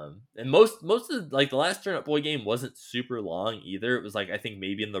 And most of like the last Turnip Boy game wasn't super long either. It was like, I think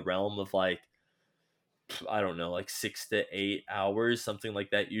maybe in the realm of like, I don't know, like 6 to 8 hours, something like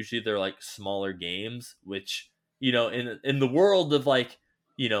that. Usually they're like smaller games, which, in the world of like,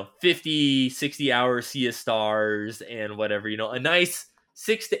 50, 60 hour Sea of Stars and whatever, a nice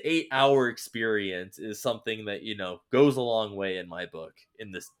 6 to 8 hour experience is something that, goes a long way in my book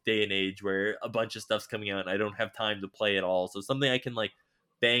in this day and age where a bunch of stuff's coming out and I don't have time to play it all. So something I can like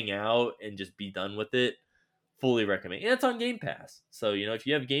bang out and just be done with it, fully recommend. And it's on Game Pass. So, if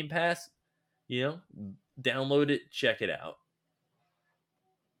you have Game Pass, download it, check it out.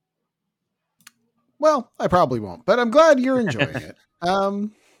 Well, I probably won't, but I'm glad you're enjoying it.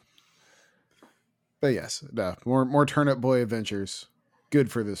 But yes, no, more Turnip Boy adventures.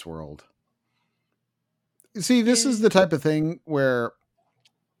 Good for this world. See, this is the type of thing where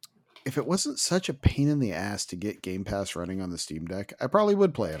if it wasn't such a pain in the ass to get Game Pass running on the Steam Deck, I probably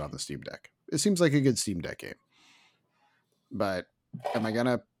would play it on the Steam Deck. It seems like a good Steam Deck game. But am I going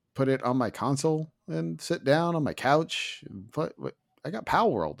to put it on my console and sit down on my couch? What? I got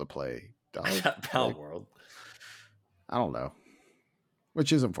Palworld to play. Dog. I got Palworld. I don't know.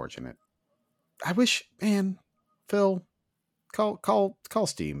 Which is unfortunate. I wish, man, Phil, call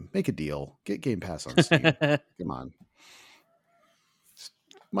Steam. Make a deal. Get Game Pass on Steam. Come on.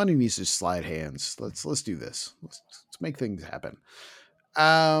 Money needs to slide hands. Let's do this. Let's make things happen.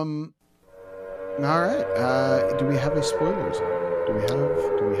 All right. Do we have a spoiler zone? Do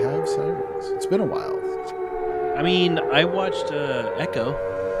we have sirens? It's been a while. I mean, I watched Echo.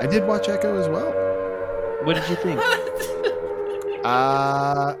 I did watch Echo as well. What did you think?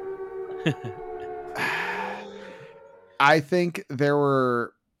 I think there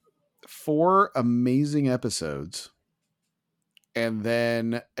were 4 amazing episodes and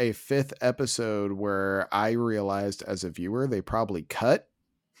then a 5th episode where I realized as a viewer they probably cut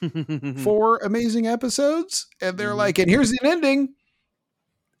 4 amazing episodes, and they're like, and here's the ending.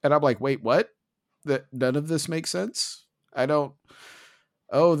 And I'm like, wait, what? That none of this makes sense.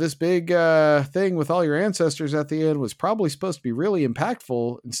 This big thing with all your ancestors at the end was probably supposed to be really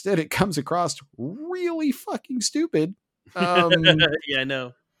impactful. Instead, it comes across really fucking stupid. Yeah, I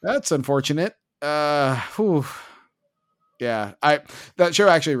know. That's unfortunate. Yeah, that show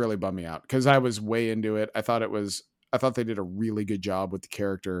actually really bummed me out because I was way into it. I thought they did a really good job with the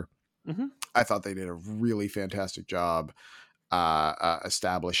character. Mm-hmm. I thought they did a really fantastic job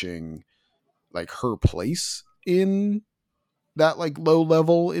establishing like her place in that like low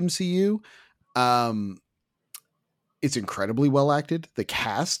level MCU. It's incredibly well acted. The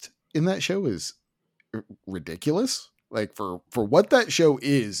cast in that show is ridiculous. Like for what that show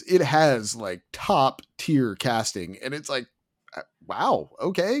is, it has like top tier casting, and it's like, wow,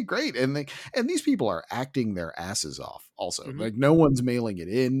 okay, great. And these people are acting their asses off also. Mm-hmm. Like no one's mailing it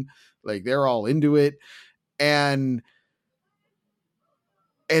in. Like they're all into it. And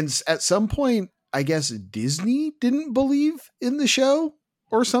and at some point, I guess Disney didn't believe in the show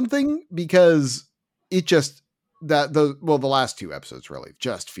or something, because it just the last 2 episodes really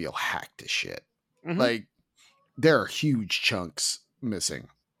just feel hacked to shit. Mhm. Like, there are huge chunks missing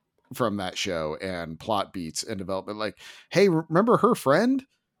from that show, and plot beats and development. Like, hey, remember her friend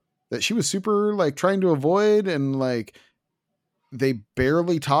that she was super like trying to avoid, and like they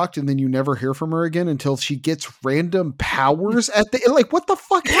barely talked, and then you never hear from her again until she gets random powers at the, like, what the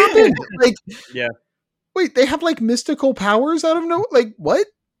fuck happened? Like, Yeah. wait, they have like mystical powers out of no, like, what?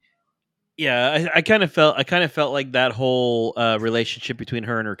 Yeah, I kind of felt like that whole relationship between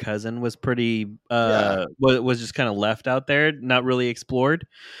her and her cousin was pretty was just kind of left out there, not really explored,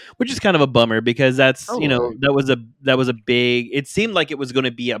 which is kind of a bummer, because that's Totally. that was a big, it seemed like it was going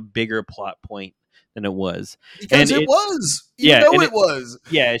to be a bigger plot point than it was, Because and it was, it was.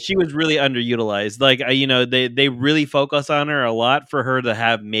 Yeah, she was really underutilized. Like, they really focus on her a lot for her to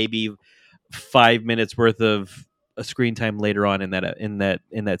have maybe 5 minutes worth of a screen time later on in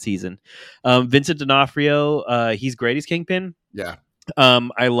that season. Vincent D'Onofrio, he's great as Kingpin. Yeah.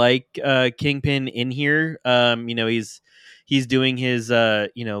 I like Kingpin in here. He's doing his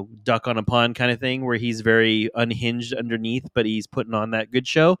duck on a pond kind of thing, where he's very unhinged underneath, but he's putting on that good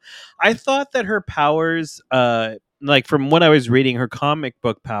show. I thought that her powers, like from what I was reading, her comic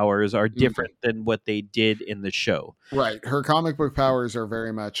book powers are different than what they did in the show. Right. Her comic book powers are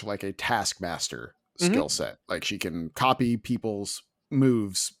very much like a taskmaster skill set. Like, she can copy people's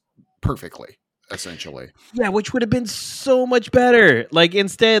moves perfectly, essentially. Yeah, which would have been so much better. Like,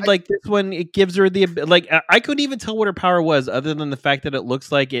 instead, like this one, it gives her the, like, I couldn't even tell what her power was, other than the fact that it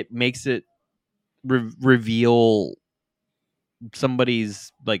looks like it makes it reveal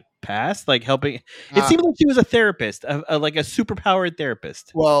somebody's like past, like helping. It seemed like she was a therapist, like a superpowered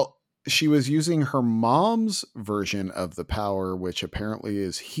therapist. Well, she was using her mom's version of the power, which apparently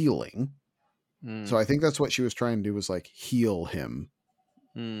is healing. So I think that's what she was trying to do, was like heal him.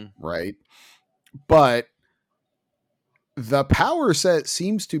 Right. But the power set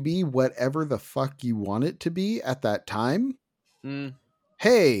seems to be whatever the fuck you want it to be at that time.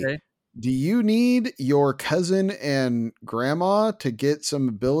 Hey, Okay. do you need your cousin and grandma to get some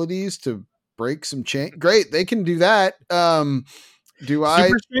abilities to break some chain? Great, they can do that. Do I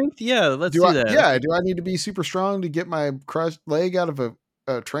Super strength? Yeah, let's do that. Yeah, do I need to be super strong to get my crushed leg out of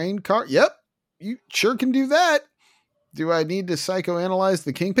a train car? Yep, you sure can do that. Do I need to psychoanalyze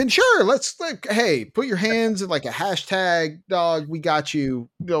the Kingpin? Sure. Let's hey, put your hands in like a hashtag, dog. We got you.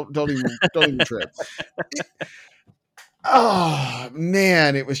 Don't even trip. Oh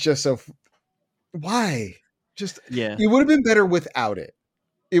man, it was just so. Why? Just Yeah. It would have been better without it.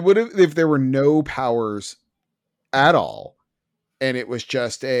 It would have, if there were no powers at all, and it was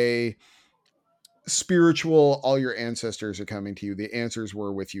just a spiritual, all your ancestors are coming to you. The answers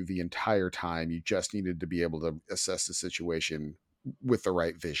were with you the entire time. You just needed to be able to assess the situation with the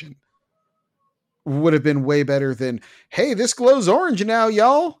right vision. Would have been way better than, hey, this glows orange now,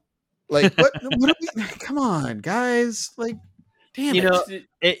 y'all. Like, what are we, come on, guys. Like, damn it.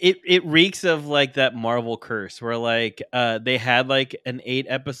 It reeks of like that Marvel curse, where like they had like an 8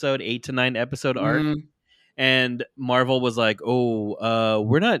 to 9 episode arc. And Marvel was like, "Oh,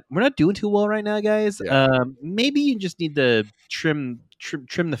 we're not doing too well right now, guys. Yeah. Maybe you just need to trim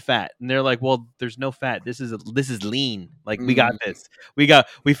the fat." And they're like, "Well, there's no fat. This is lean. Like, we got this. We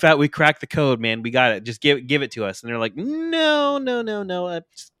cracked the code, man. We got it. Just give it to us." And they're like, "No.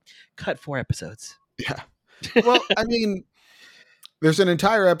 Just cut 4 episodes." Yeah. Well, I mean, there's an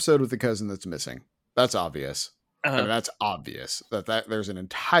entire episode with the cousin that's missing. That's obvious. I mean, that's obvious that there's an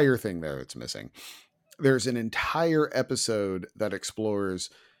entire thing there that's missing. There's an entire episode that explores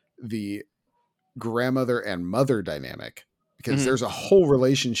the grandmother and mother dynamic, because there's a whole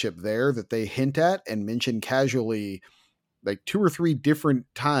relationship there that they hint at and mention casually like 2 or 3 different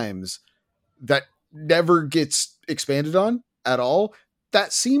times that never gets expanded on at all.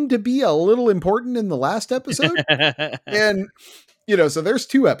 That seemed to be a little important in the last episode. And, so there's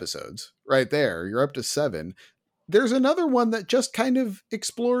 2 episodes right there. You're up to 7. There's another one that just kind of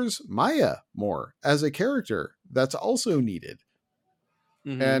explores Maya more as a character that's also needed.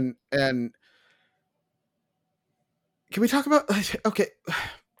 And can we talk about, okay,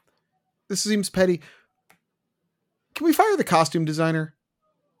 this seems petty. Can we fire the costume designer?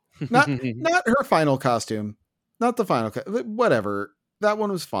 Not her final costume, not the final, whatever. That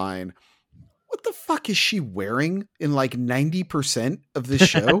one was fine. What the fuck is she wearing in like 90% of this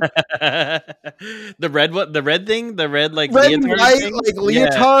show? The red thing, the red like red leotard and white, thing? like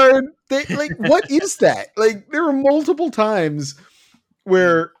leotard. They, like, what is that? Like, there were multiple times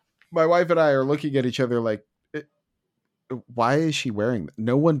where my wife and I are looking at each other like, why is she wearing that?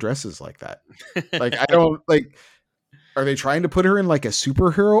 No one dresses like that. Like, I don't like, are they trying to put her in like a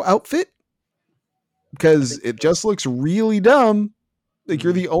superhero outfit? Because it just looks really dumb. Like,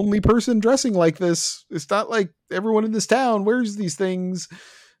 you're the only person dressing like this. It's not like everyone in this town wears these things.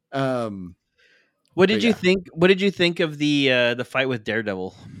 What did you think? What did you think of the fight with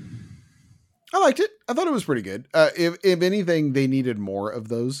Daredevil? I liked it. I thought it was pretty good. If anything, they needed more of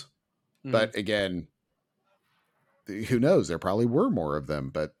those. But again, who knows? There probably were more of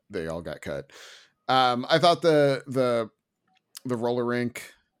them, but they all got cut. I thought the roller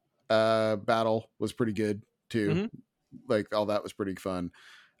rink battle was pretty good too. Like, all that was pretty fun.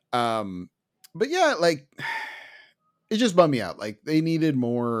 But yeah, like, it just bummed me out. Like, they needed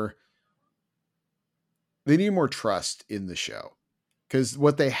more trust in the show, because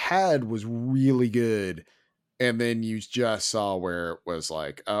what they had was really good. And then you just saw where it was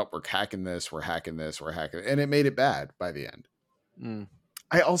like, oh, we're hacking this, and it made it bad by the end.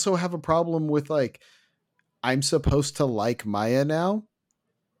 I also have a problem with, like, I'm supposed to like Maya now.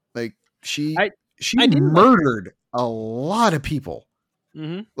 Like, she murdered a lot of people.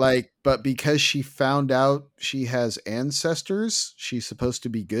 Like, but because she found out she has ancestors, she's supposed to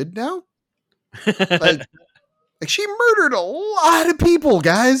be good now. Like she murdered a lot of people,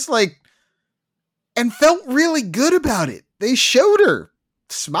 guys. Like, and felt really good about it. They showed her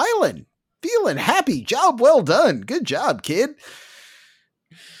smiling, feeling happy. Job well done. Good job, kid.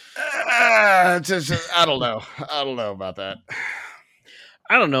 I don't know. I don't know about that.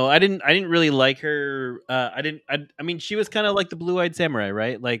 I don't know. I didn't really like her. I mean, she was kind of like the blue-eyed samurai,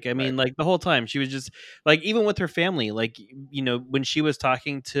 right? Like, I mean, like, the whole time she was just like, even with her family, like, you know, when she was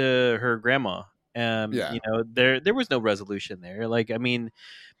talking to her grandma, you know, there was no resolution there. Like, I mean,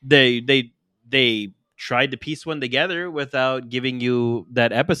 they tried to piece one together without giving you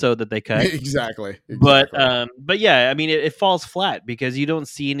that episode that they cut. Exactly. But yeah, I mean, it falls flat because you don't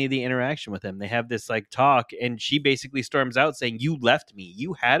see any of the interaction with him. They have this like talk, and she basically storms out saying, "You left me.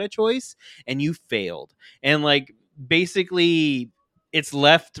 You had a choice, and you failed." And like, basically, it's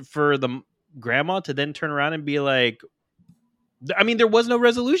left for the grandma to then turn around and be like, I mean, there was no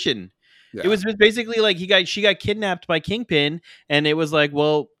resolution. Yeah. It was basically like she got kidnapped by Kingpin, and it was like,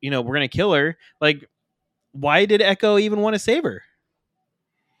 well, you know, we're gonna kill her. Like, why did Echo even want to save her?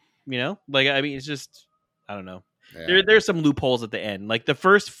 You know, like, I mean, it's just, I don't know. Yeah. There's some loopholes at the end. Like, the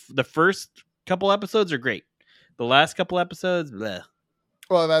first couple episodes are great. The last couple episodes, bleh.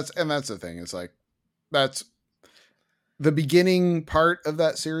 Well, that's the thing. It's like, that's the beginning part of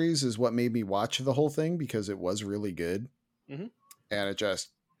that series is what made me watch the whole thing, because it was really good. And it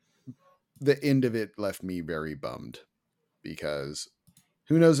just, the end of it left me very bummed, because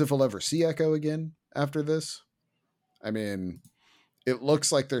who knows if we'll ever see Echo again after this. I mean, it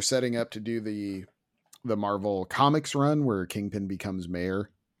looks like they're setting up to do the Marvel Comics run where Kingpin becomes mayor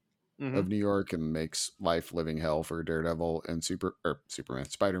of New York and makes life living hell for Daredevil and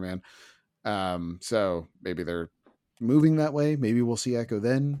Spider-Man. So maybe they're moving that way. Maybe we'll see Echo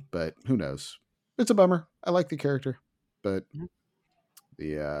then, but who knows? It's a bummer. I like the character, but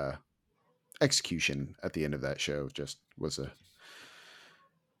the execution at the end of that show just was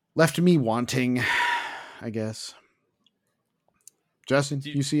left me wanting, I guess. Justin,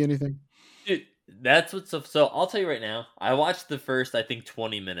 you see anything? Dude, that's what's up. So I'll tell you right now, I watched the first, I think,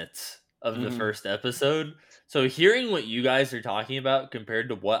 20 minutes of the first episode. So hearing what you guys are talking about compared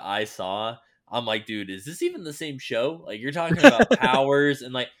to what I saw, I'm like, dude, is this even the same show? Like, you're talking about powers,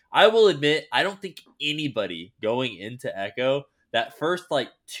 and like, I will admit, I don't think anybody going into Echo, that first like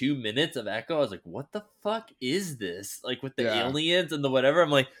 2 minutes of Echo, I was like, what the fuck is this? Like, with the aliens and the whatever,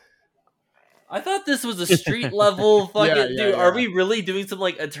 I'm like, I thought this was a street level fucking dude. Are we really doing some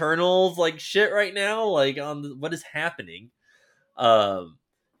like Eternals like shit right now? Like, on what is happening?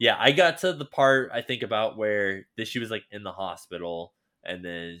 Yeah, I got to the part, I think, about where she was like in the hospital, and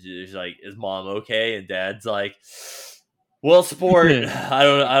then she's like, "Is mom okay?" And dad's like, "Well, sport, I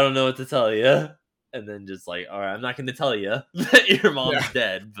don't know what to tell you." And then just like, "All right, I'm not going to tell you that your mom's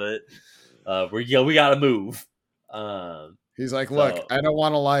dead, but we got to move." He's like, "Look, I don't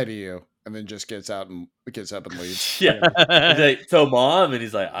want to lie to you." And then just gets up and leaves. Yeah. He's like, "So mom," and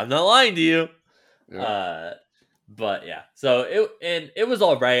he's like, "I'm not lying to you." Yeah. But yeah, so it was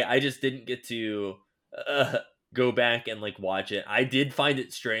all right. I just didn't get to go back and like watch it. I did find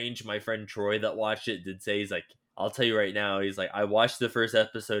it strange. My friend Troy that watched it did say, he's like, I'll tell you right now, he's like, I watched the first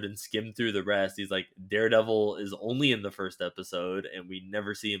episode and skimmed through the rest. He's like, Daredevil is only in the first episode and we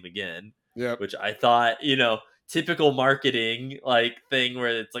never see him again. Yeah. Which I thought, you know, typical marketing like thing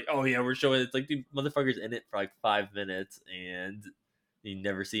where it's like, oh yeah, we're showing, it's like, dude, motherfucker's in it for like 5 minutes and you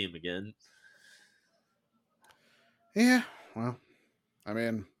never see him again. Yeah, well, I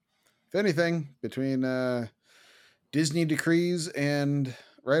mean, if anything, between Disney decrees and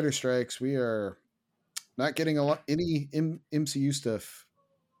writer strikes, we are not getting any MCU stuff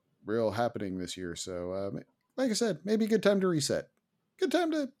real happening this year. So, like I said, maybe a good time to reset. Good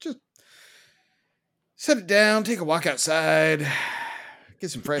time to just set it down, take a walk outside, get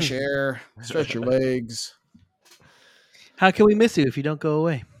some fresh air, stretch your legs. How can we miss you if you don't go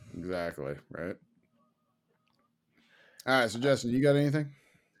away? Exactly, right? All right, so Justin, you got anything?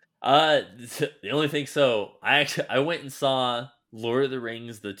 The only thing, so I went and saw Lord of the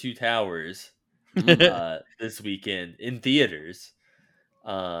Rings: The Two Towers this weekend in theaters.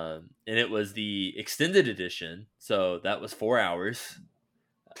 And it was the extended edition, so that was 4 hours.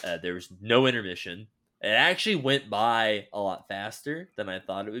 There was no intermission. It actually went by a lot faster than I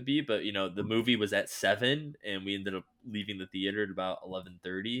thought it would be, but the movie was at 7, and we ended up leaving the theater at about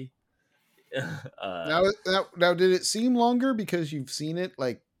 11:30. Now, did it seem longer because you've seen it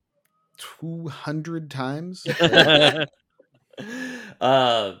like 200 times?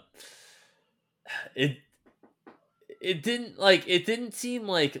 It it didn't seem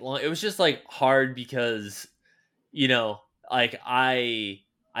like long. It was just like hard because like I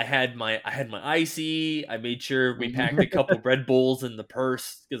had my icy. I made sure we packed a couple Red Bulls in the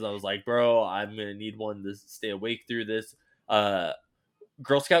purse because I was like, bro, I'm gonna need one to stay awake through this.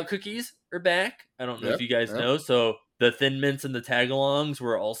 Girl Scout cookies are back. I don't know if you guys know. So the Thin Mints and the Tagalongs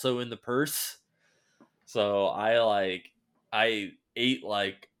were also in the purse. So I ate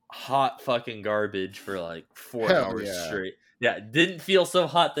like hot fucking garbage for like 4 hours straight. Yeah, didn't feel so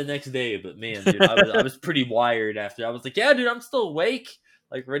hot the next day, but man, dude, I was pretty wired after. I was like, yeah, dude, I'm still awake,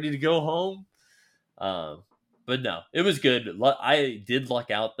 like ready to go home. But no, it was good. I did luck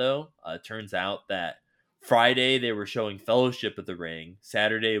out though. Turns out that Friday they were showing Fellowship of the Ring,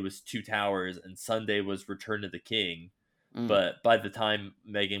 Saturday was Two Towers, and Sunday was Return of the King. But by the time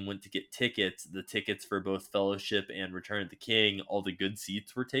Megan went to get tickets, the tickets for both Fellowship and Return of the King, all the good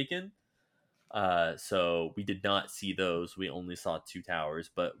seats were taken. So we did not see those. We only saw Two Towers,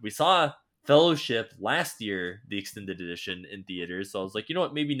 but we saw Fellowship last year, the extended edition, in theaters. So I was like, you know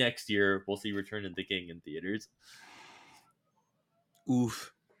what? Maybe next year we'll see Return of the King in theaters.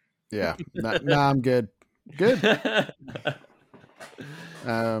 Oof. Yeah. Nah, I'm good. Good.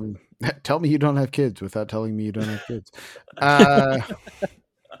 Tell me you don't have kids without telling me you don't have kids. I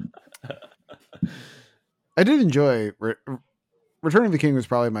did enjoy Return of the King was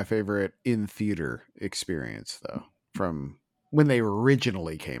probably my favorite in theater experience though, from when they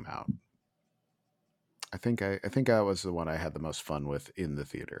originally came out. I think that was the one I had the most fun with in the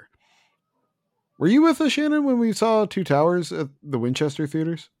theater. Were you with us, Shannon, when we saw Two Towers at the Winchester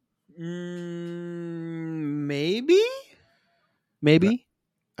theaters? Maybe.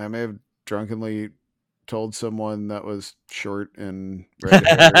 I may have drunkenly told someone that was short and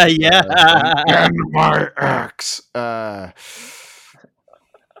red-haired, and my ex.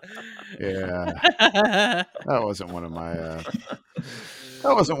 Yeah, that wasn't one of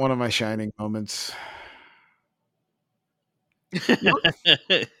my shining moments.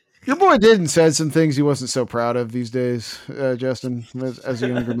 Your boy did and said some things he wasn't so proud of these days, Justin, as a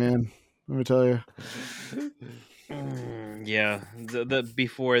younger man. Let me tell you. Yeah, the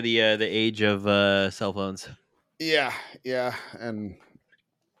before the age of cell phones. Yeah, and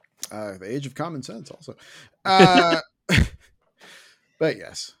the age of common sense also. But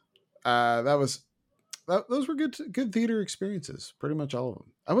yes, those were good theater experiences. Pretty much all of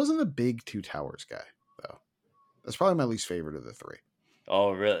them. I wasn't a big Two Towers guy though. That's probably my least favorite of the three.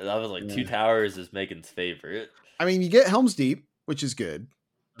 Oh, really? That was like Two Towers is Megan's favorite. I mean, you get Helm's Deep, which is good.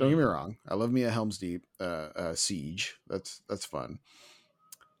 Don't get me wrong. I love me a Helm's Deep siege. That's fun.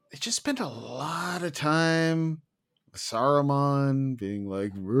 They just spent a lot of time with Saruman being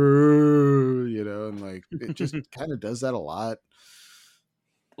like, and like it just kind of does that a lot.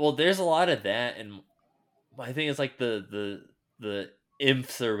 Well, there's a lot of that, and I think it's like the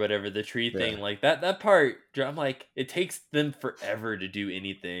imps or whatever, the tree thing, like that part. I'm like, it takes them forever to do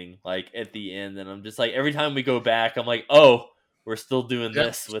anything. Like at the end, and I'm just like, every time we go back, I'm like, oh, we're still doing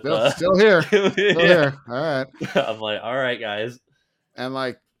this with still here. Still here. All right. I'm like, all right, guys. And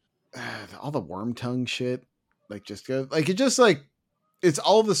like all the worm tongue shit, like just go like it just like it's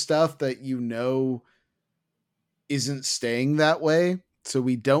all the stuff that isn't staying that way. So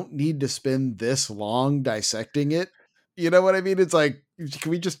we don't need to spend this long dissecting it. You know what I mean? It's like, can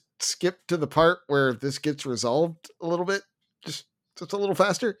we just skip to the part where this gets resolved a little bit? Just a little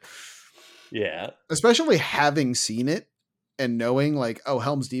faster. Yeah. Especially having seen it and knowing like, oh,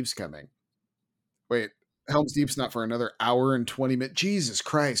 Helm's Deep's coming. Wait, Helm's Deep's not for another hour and 20 minutes. Jesus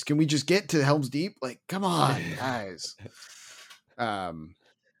Christ. Can we just get to Helm's Deep? Like, come on, guys.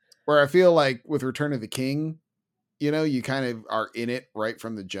 Where I feel like with Return of the King, you kind of are in it right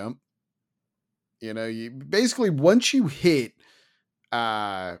from the jump. You basically, once you hit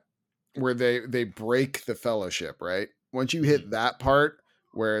where they break the fellowship, right? Once you hit that part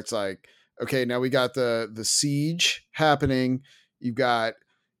where it's like, okay, now we got the siege happening. You've got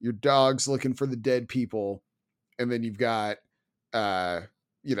your dogs looking for the dead people, and then you've got the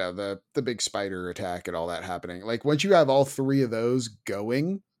big spider attack and all that happening. Like, once you have all three of those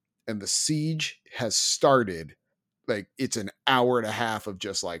going and the siege has started, like, it's an hour and a half of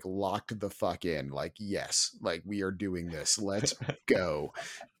just like locked the fuck in. Like, yes, like, we are doing this. Let's go.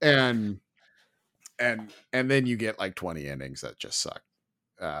 And then you get like 20 endings that just suck.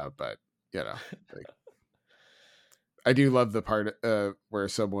 But like, I do love the part where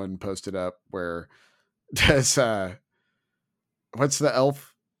someone posted up where does what's the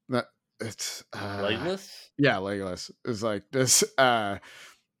elf? It's Legolas? Yeah, Legolas. It's like, does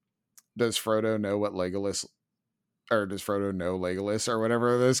Frodo know what Legolas, or does Frodo know Legolas or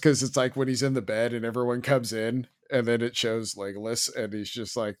whatever it is? Because it's like when he's in the bed and everyone comes in and then it shows Legolas and he's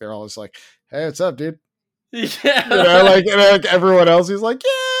just like, they're all just like, hey, what's up, dude? Yeah. Like everyone else, he's like,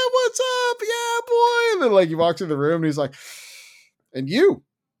 yeah, what's up? Yeah, boy. And then like he walks in the room and he's like, and you?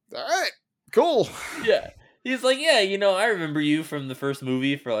 All right, cool. Yeah. He's like, yeah, I remember you from the first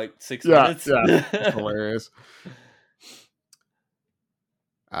movie for like 6 minutes. Yeah. It's hilarious.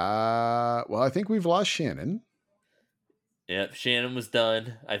 Well, I think we've lost Shannon. Yep, Shannon was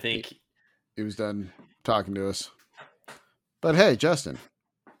done. I think he was done talking to us. But hey, Justin,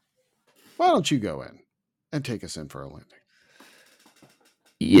 why don't you go in and take us in for a landing?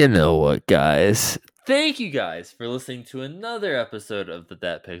 You know what, guys? Thank you guys for listening to another episode of the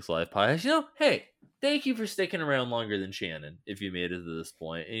That Pig's Life podcast. Hey, thank you for sticking around longer than Shannon if you made it to this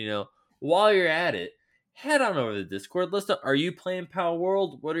point. And, while you're at it, head on over to the Discord. Listen, are you playing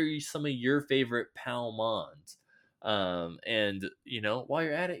Palworld? What are some of your favorite Palmons? And, while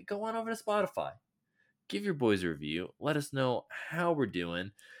you're at it, go on over to Spotify. Give your boys a review. Let us know how we're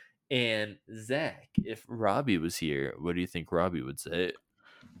doing. And Zach, if Robbie was here, what do you think Robbie would say?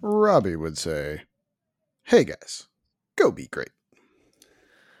 Robbie would say, hey guys, go be great.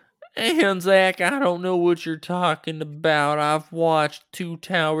 And Zach, I don't know what you're talking about. I've watched Two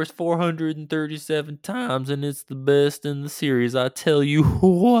Towers 437 times, and it's the best in the series. I tell you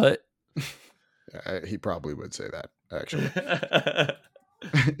what. He probably would say that, actually.